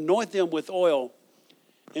them anoint them with oil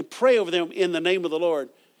and pray over them in the name of the Lord.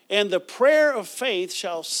 And the prayer of faith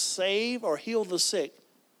shall save or heal the sick.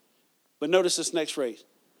 But notice this next phrase.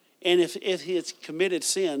 And if he has committed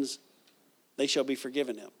sins, they shall be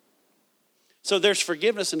forgiven him. So there's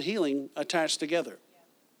forgiveness and healing attached together.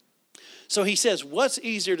 So he says, what's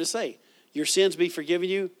easier to say? Your sins be forgiven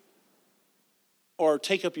you, or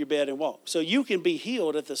take up your bed and walk. So you can be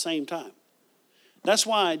healed at the same time. That's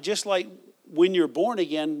why, just like when you're born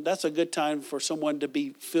again, that's a good time for someone to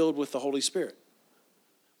be filled with the Holy Spirit.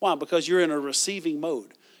 Why? Because you're in a receiving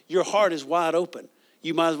mode. Your heart is wide open.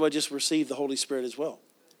 You might as well just receive the Holy Spirit as well.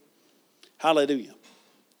 Hallelujah.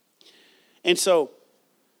 And so,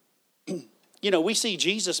 we see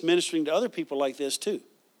Jesus ministering to other people like this too.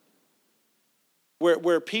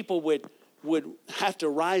 Where people would have to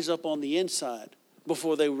rise up on the inside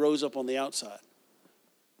before they rose up on the outside.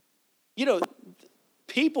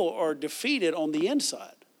 People are defeated on the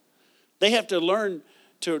inside. They have to learn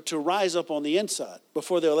to rise up on the inside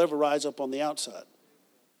before they'll ever rise up on the outside.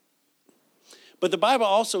 But the Bible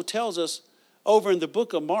also tells us over in the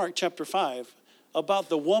book of Mark, chapter 5, about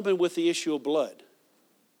the woman with the issue of blood.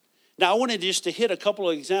 Now, I wanted just to hit a couple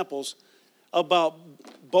of examples about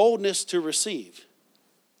boldness to receive.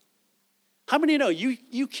 How many know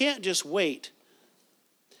you can't just wait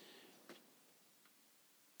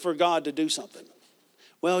for God to do something?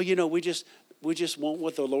 Well, we just want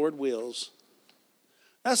what the Lord wills.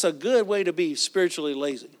 That's a good way to be spiritually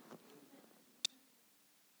lazy.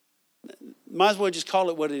 Might as well just call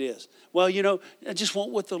it what it is. Well, I just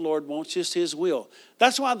want what the Lord wants, just his will.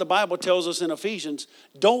 That's why the Bible tells us in Ephesians,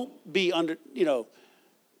 don't be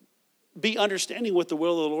understanding what the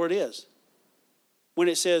will of the Lord is. When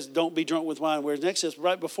it says, don't be drunk with wine, whereas next says,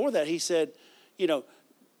 right before that, he said,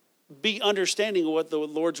 be understanding of what the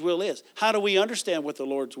Lord's will is. How do we understand what the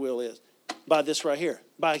Lord's will is? By this right here,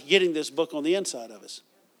 by getting this book on the inside of us.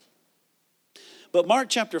 But Mark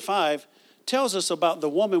chapter 5 tells us about the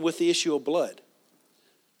woman with the issue of blood.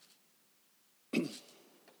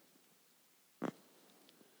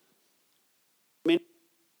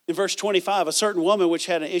 In verse 25, a certain woman which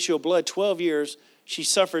had an issue of blood 12 years, she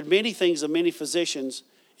suffered many things of many physicians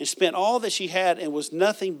and spent all that she had and was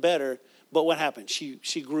nothing better. But what happened?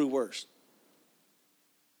 She grew worse.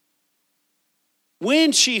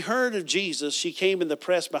 When she heard of Jesus, she came in the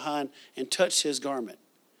press behind and touched his garment.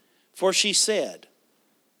 For she said,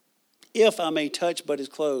 if I may touch but his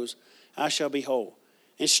clothes, I shall be whole.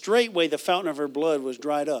 And straightway the fountain of her blood was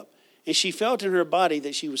dried up. And she felt in her body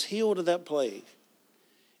that she was healed of that plague.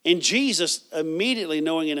 And Jesus, immediately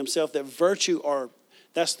knowing in himself that virtue, or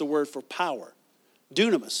that's the word for power,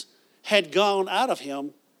 dunamis, had gone out of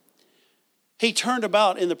him, he turned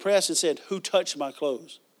about in the press and said, who touched my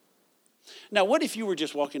clothes? Now, what if you were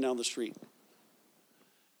just walking down the street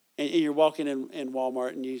and you're walking in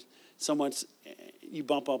Walmart and you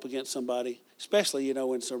bump up against somebody, especially,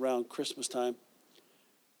 when it's around Christmas time.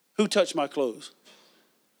 Who touched my clothes?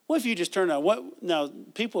 What if you just turn around? Now,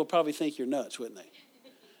 people would probably think you're nuts, wouldn't they?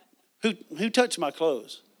 Who touched my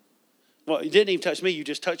clothes? Well, you didn't even touch me. You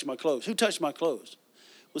just touched my clothes. Who touched my clothes?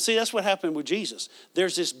 Well, see, that's what happened with Jesus.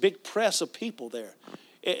 There's this big press of people there.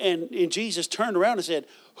 And Jesus turned around and said,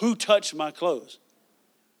 who touched my clothes?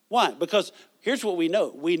 Why? Because here's what we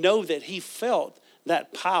know. We know that he felt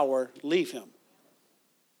that power leave him.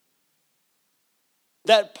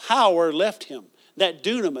 That power left him. That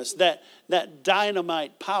dunamis, that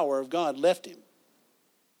dynamite power of God left him.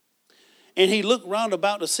 And he looked round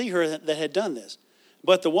about to see her that had done this.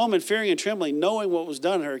 But the woman, fearing and trembling, knowing what was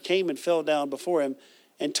done to her, came and fell down before him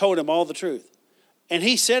and told him all the truth. And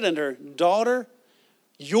he said unto her, daughter,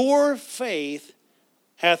 Your faith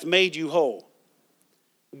hath made you whole.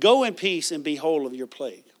 Go in peace and be whole of your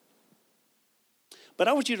plague. But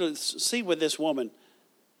I want you to see with this woman,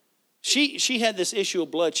 she had this issue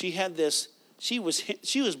of blood. She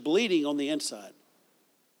was bleeding on the inside,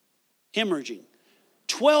 hemorrhaging,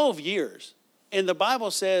 12 years. And the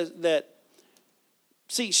Bible says that,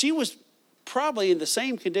 see, she was probably in the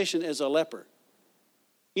same condition as a leper.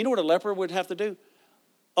 You know what a leper would have to do?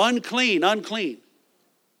 Unclean.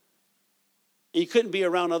 You couldn't be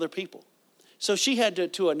around other people. So she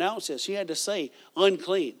had to announce this. She had to say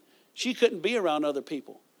unclean. She couldn't be around other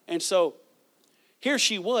people. And so here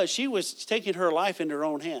she was taking her life in her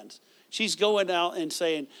own hands. She's going out and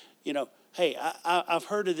saying, hey, I've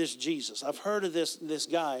heard of this Jesus. I've heard of this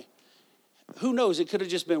guy. Who knows? It could have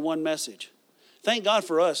just been one message. Thank God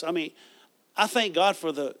for us. I mean, I thank God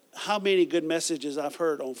for how many good messages I've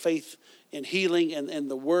heard on faith and healing and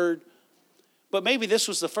the word. But maybe this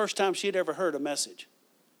was the first time she'd ever heard a message.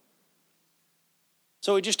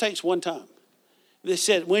 So it just takes one time. They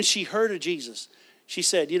said when she heard of Jesus, she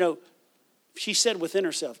said, she said within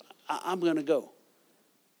herself, I'm going to go.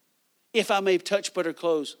 If I may touch but her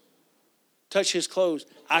clothes, touch his clothes,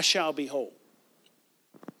 I shall be whole.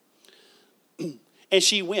 And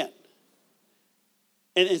she went.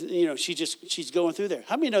 And she's going through there.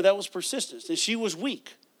 How many know that was persistence? And she was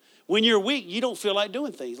weak. When you're weak, you don't feel like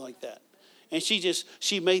doing things like that. And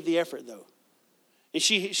she made the effort though. And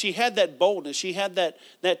she had that boldness. She had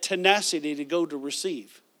that tenacity to go to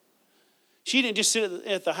receive. She didn't just sit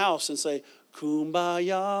at the house and say,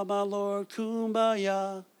 Kumbaya, my Lord,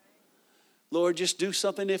 Kumbaya. Lord, just do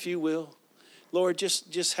something if you will. Lord,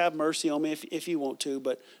 just have mercy on me if you want to,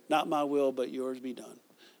 but not my will, but yours be done.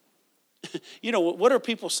 What are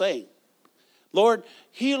people saying? Lord,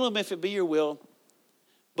 heal them if it be your will,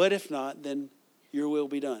 but if not, then your will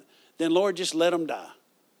be done. Then, Lord, just let them die.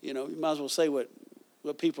 You might as well say what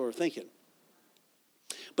people are thinking.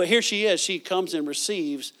 But here she is. She comes and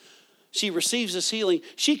receives. She receives this healing.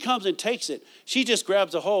 She comes and takes it. She just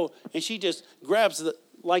grabs a hold, and she just grabs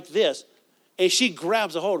like this, and she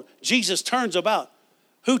grabs a hold. Jesus turns about.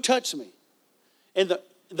 Who touched me? And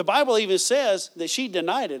the Bible even says that she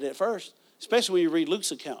denied it at first, especially when you read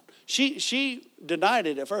Luke's account. She denied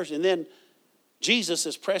it at first, and then Jesus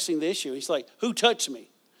is pressing the issue. He's like, who touched me?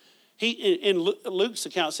 He in Luke's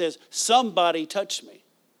account says, somebody touched me.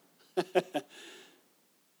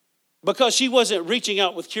 Because she wasn't reaching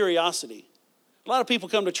out with curiosity. A lot of people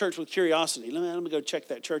come to church with curiosity. Let me go check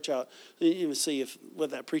that church out and even see what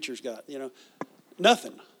that preacher's got.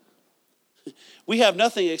 Nothing. We have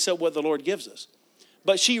nothing except what the Lord gives us.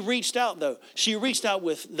 But she reached out, though. She reached out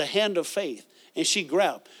with the hand of faith, and she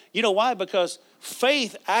grabbed. You know why? Because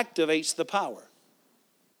faith activates the power.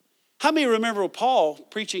 How many remember Paul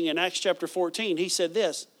preaching in Acts chapter 14? He said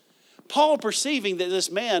this. Paul, perceiving that this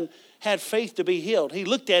man had faith to be healed, he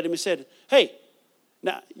looked at him and said, hey,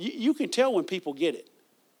 now you can tell when people get it.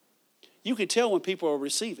 You can tell when people are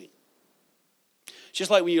receiving. Just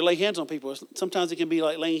like when you lay hands on people, sometimes it can be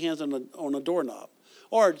like laying hands on a doorknob.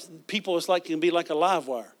 Or people, can be like a live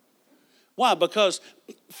wire. Why? Because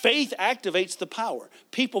faith activates the power.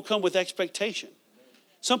 People come with expectation.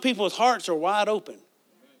 Some people's hearts are wide open.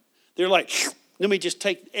 They're like, let me just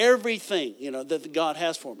take everything, that God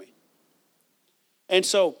has for me. And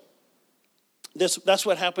so that's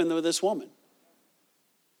what happened with this woman.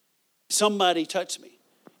 Somebody touched me,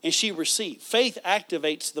 and she received. Faith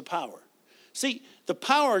activates the power. See, the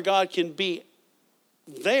power of God can be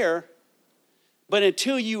there, but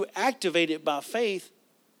until you activate it by faith,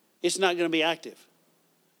 it's not going to be active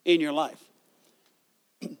in your life.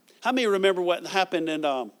 How many remember what happened in,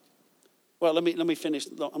 let me finish.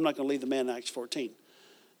 I'm not going to leave the man in Acts 14.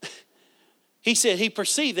 He said he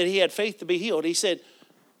perceived that he had faith to be healed.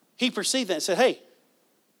 He perceived that and said, hey,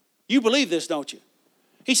 you believe this, don't you?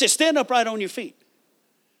 He said, stand upright on your feet.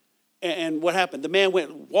 And what happened? The man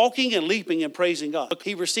went walking and leaping and praising God.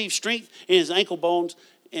 He received strength in his ankle bones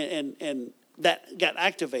and that got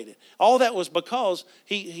activated. All that was because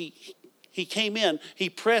he came in, he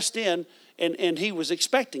pressed in, and he was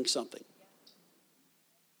expecting something.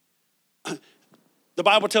 The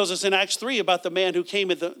Bible tells us in Acts 3 about the man who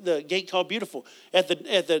came at the gate called Beautiful at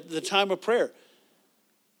the time of prayer,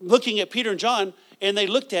 looking at Peter and John, and they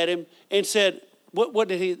looked at him and said, what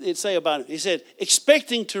did it say about him? He said,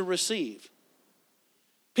 expecting to receive.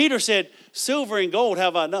 Peter said, silver and gold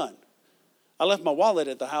have I none. I left my wallet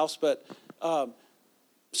at the house, but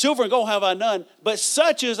silver and gold have I none, but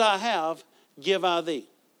such as I have, give I thee.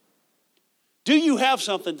 Do you have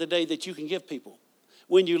something today that you can give people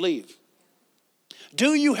when you leave?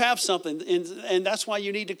 Do you have something? And that's why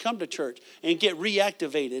you need to come to church and get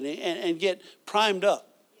reactivated and get primed up.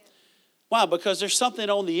 Why? Because there's something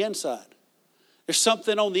on the inside. There's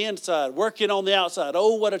something on the inside, working on the outside.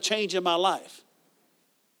 Oh, what a change in my life.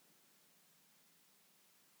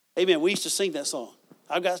 Amen. We used to sing that song.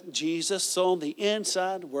 I've got Jesus on the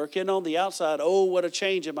inside, working on the outside. Oh, what a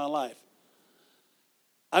change in my life.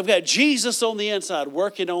 I've got Jesus on the inside,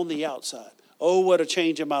 working on the outside. Oh, what a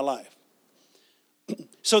change in my life.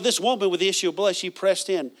 So this woman with the issue of blood, she pressed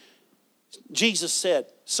in. Jesus said,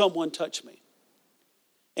 someone touched me.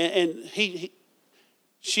 And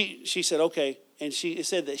she said, okay. And she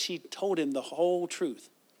said that she told him the whole truth.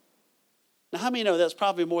 Now, how many know that's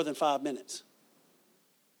probably more than 5 minutes?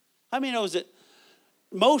 How many knows that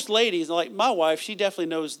most ladies, like my wife, she definitely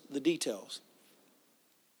knows the details.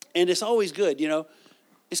 And it's always good, you know.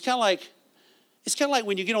 It's kind of like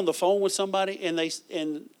when you get on the phone with somebody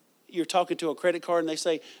and you're talking to a credit card and they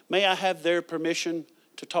say, may I have their permission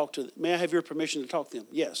to talk to them? May I have your permission to talk to them?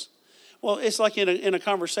 Yes. Well, it's like in a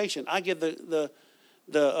conversation. I give the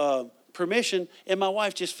permission, and my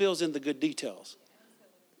wife just fills in the good details.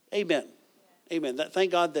 Amen. Amen.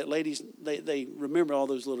 Thank God that ladies, they remember all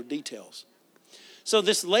those little details. So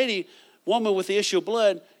this woman with the issue of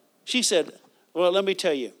blood, she said, well, let me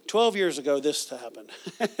tell you, 12 years ago this happened.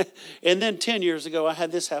 And then 10 years ago I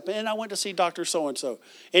had this happen. And I went to see Dr. So-and-so.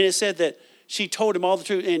 And it said that she told him all the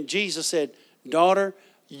truth. And Jesus said, daughter,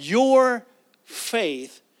 your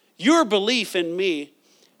faith, your belief in me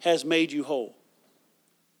has made you whole.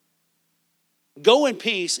 Go in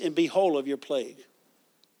peace and be whole of your plague.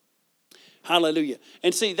 Hallelujah.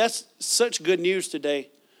 And see, that's such good news today.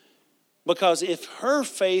 Because if her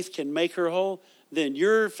faith can make her whole, then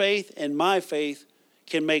your faith and my faith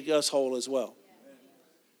can make us whole as well.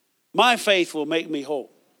 My faith will make me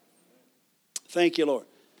whole. Thank you, Lord.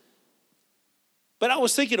 But I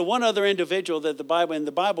was thinking of one other individual that the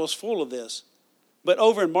Bible is full of this. But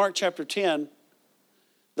over in Mark chapter 10,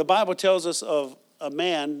 the Bible tells us of a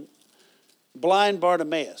man, blind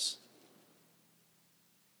Bartimaeus.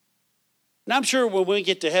 Now I'm sure when we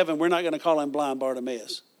get to heaven, we're not going to call him blind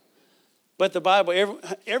Bartimaeus. But the Bible,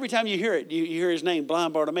 every time you hear it, you hear his name,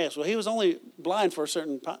 blind Bartimaeus. Well, he was only blind for a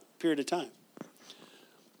certain period of time.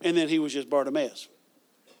 And then he was just Bartimaeus.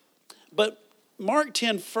 But Mark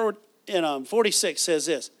 10:46 says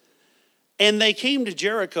this. And they came to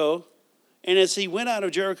Jericho, and as he went out of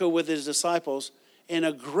Jericho with his disciples, and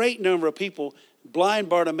a great number of people, blind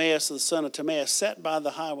Bartimaeus, the son of Timaeus, sat by the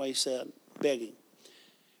highway, said, begging.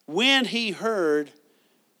 When he heard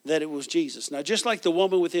that it was Jesus. Now, just like the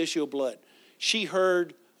woman with the issue of blood, she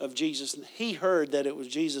heard of Jesus, and he heard that it was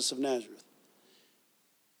Jesus of Nazareth.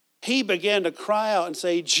 He began to cry out and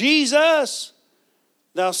say, Jesus,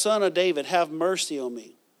 thou son of David, have mercy on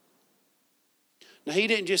me. Now, he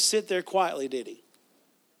didn't just sit there quietly, did he?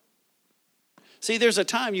 See, there's a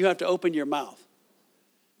time you have to open your mouth.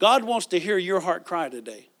 God wants to hear your heart cry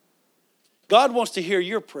today. God wants to hear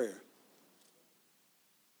your prayer.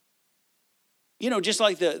 You know, just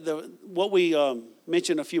like what we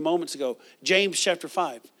mentioned a few moments ago, James chapter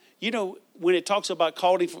 5. You know, when it talks about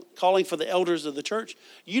calling for the elders of the church,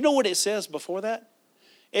 you know what it says before that?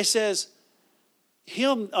 It says,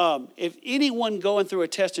 if anyone going through a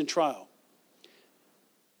test and trial,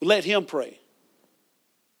 let him pray.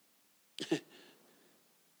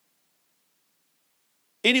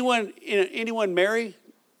 Anyone married,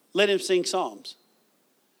 let him sing psalms.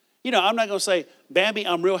 You know, I'm not going to say, Bambi,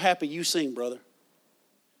 I'm real happy you sing, brother.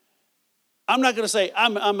 I'm not going to say,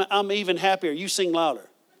 I'm even happier, you sing louder.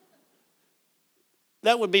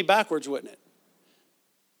 That would be backwards, wouldn't it?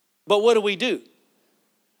 But what do?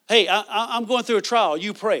 Hey, I'm going through a trial,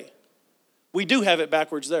 you pray. We do have it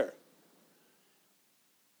backwards there.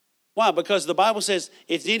 Why? Because the Bible says,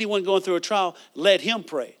 if anyone going through a trial, let him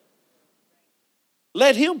pray.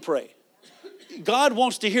 Let him pray. God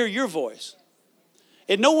wants to hear your voice.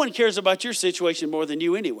 And no one cares about your situation more than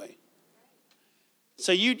you anyway.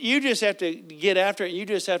 So you just have to get after it. And you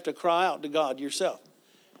just have to cry out to God yourself.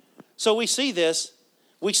 So we see this.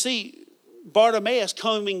 We see Bartimaeus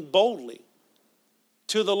coming boldly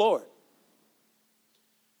to the Lord.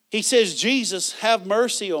 He says, Jesus, have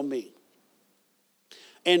mercy on me.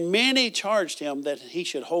 And many charged him that he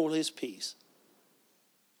should hold his peace.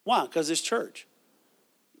 Why? Because it's church.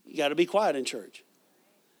 You got to be quiet in church.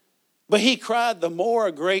 But he cried the more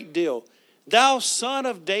a great deal, thou son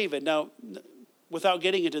of David. Now, without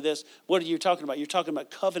getting into this, what are you talking about? You're talking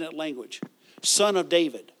about covenant language. Son of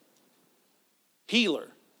David. Healer.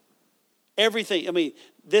 Everything. I mean,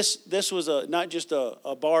 this was not just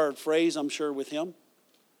a borrowed phrase, I'm sure, with him.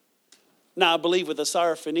 Now, I believe with the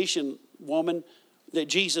Syrophoenician woman, that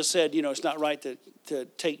Jesus said, it's not right to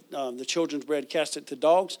take the children's bread, cast it to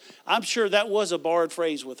dogs. I'm sure that was a borrowed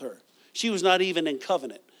phrase with her. She was not even in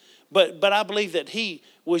covenant. But I believe that he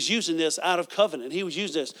was using this out of covenant. He was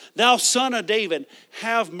using this. Thou son of David,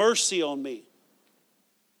 have mercy on me.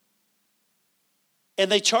 And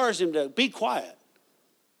they charged him to be quiet.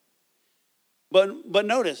 But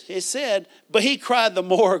notice, it said, but he cried the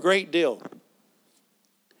more a great deal.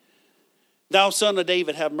 Thou son of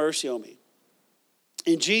David, have mercy on me.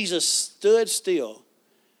 And Jesus stood still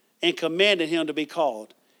and commanded him to be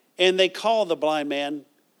called. And they called the blind man,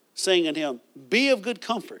 saying unto him, be of good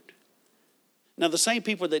comfort. Now the same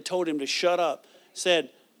people that told him to shut up said,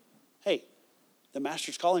 hey, the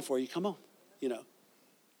master's calling for you, come on,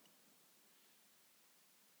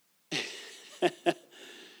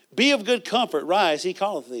 Be of good comfort, rise, he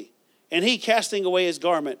calleth thee. And he, casting away his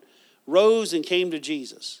garment, rose and came to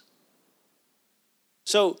Jesus.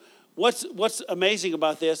 So what's amazing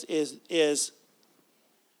about this is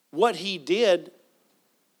what he did,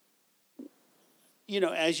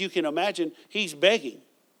 as you can imagine, he's begging.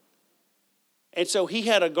 And so he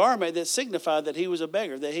had a garment that signified that he was a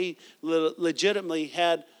beggar, that he legitimately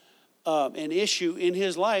had an issue in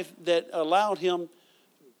his life that allowed him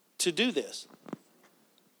to do this.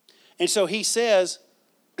 And so it says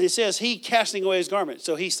he casting away his garment.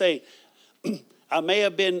 So he's saying, I may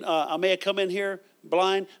have come in here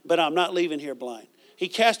blind, but I'm not leaving here blind. He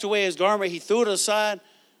cast away his garment, he threw it aside,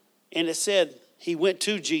 and it said he went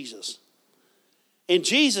to Jesus. And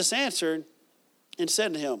Jesus answered and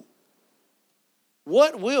said to him,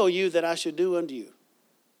 what will you that I should do unto you?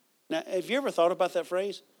 Now, have you ever thought about that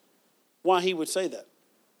phrase? Why he would say that?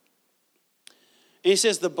 And he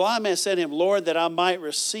says, the blind man said to him, Lord, that I might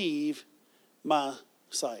receive my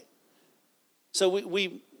sight. So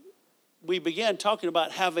we began talking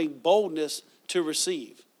about having boldness to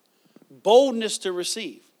receive. Boldness to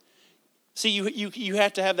receive. See, you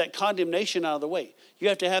have to have that condemnation out of the way. You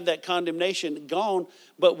have to have that condemnation gone.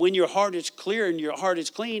 But when your heart is clear and your heart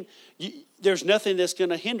is clean, there's nothing that's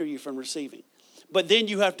going to hinder you from receiving. But then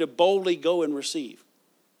you have to boldly go and receive.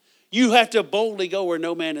 You have to boldly go where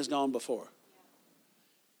no man has gone before.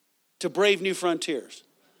 To brave new frontiers.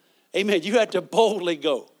 Amen. You have to boldly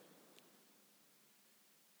go.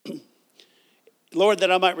 Lord,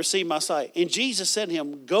 that I might receive my sight. And Jesus said to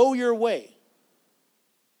him, go your way.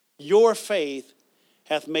 Your faith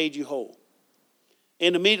hath made you whole.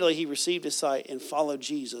 And immediately he received his sight and followed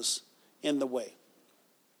Jesus in the way.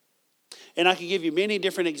 And I can give you many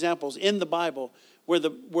different examples in the Bible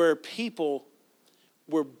where people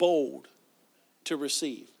were bold to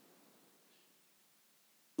receive.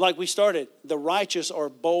 Like we started, the righteous are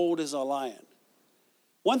bold as a lion.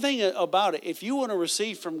 One thing about it, if you want to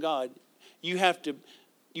receive from God, you have to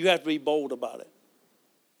be bold about it.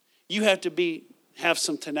 You have to have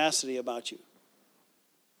some tenacity about you.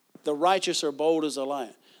 The righteous are bold as a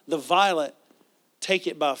lion. The violent take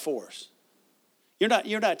it by force. You're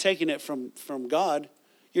not taking it from God.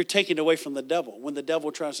 You're taking it away from the devil when the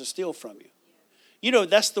devil tries to steal from you.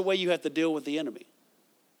 That's the way you have to deal with the enemy.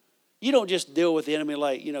 You don't just deal with the enemy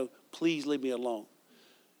like, please leave me alone.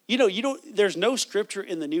 There's no scripture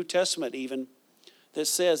in the New Testament even that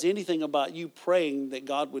says anything about you praying that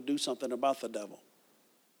God would do something about the devil.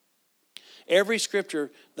 Every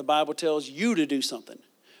scripture, the Bible tells you to do something.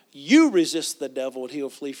 You resist the devil and he'll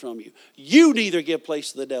flee from you. You neither give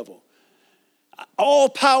place to the devil. All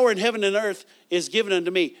power in heaven and earth is given unto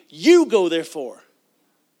me. You go therefore.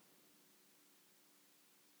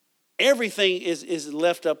 Everything is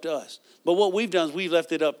left up to us. But what we've done is we've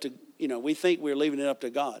left it up to, we think we're leaving it up to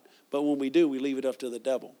God. But when we do, we leave it up to the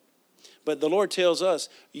devil. But the Lord tells us,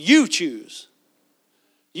 you choose.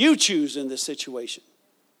 You choose in this situation.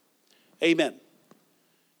 Amen.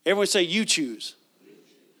 Everyone say, you choose.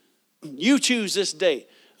 You choose this day.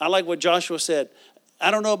 I like what Joshua said. I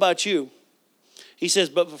don't know about you. He says,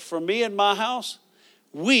 but for me and my house,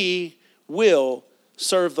 we will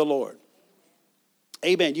serve the Lord.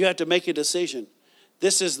 Amen. You have to make a decision.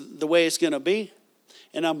 This is the way it's going to be,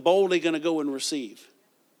 and I'm boldly going to go and receive.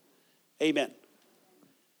 Amen.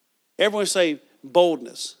 Everyone say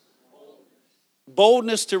boldness.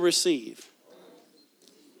 Boldness to receive.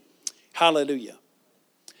 Hallelujah.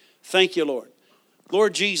 Thank you, Lord.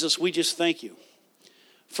 Lord Jesus, we just thank you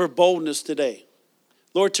for boldness today.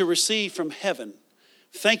 Lord, to receive from heaven.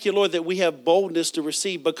 Thank you, Lord, that we have boldness to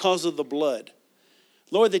receive because of the blood.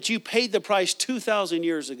 Lord, that you paid the price 2,000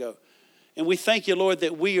 years ago. And we thank you, Lord,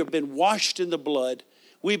 that we have been washed in the blood.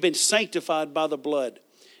 We've been sanctified by the blood.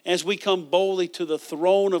 As we come boldly to the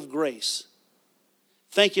throne of grace.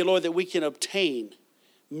 Thank you, Lord, that we can obtain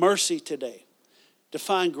mercy today. To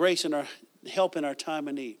find grace in our help in our time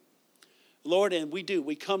of need. Lord, and we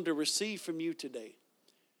come to receive from you today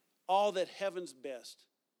all that heaven's best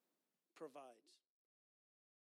provides.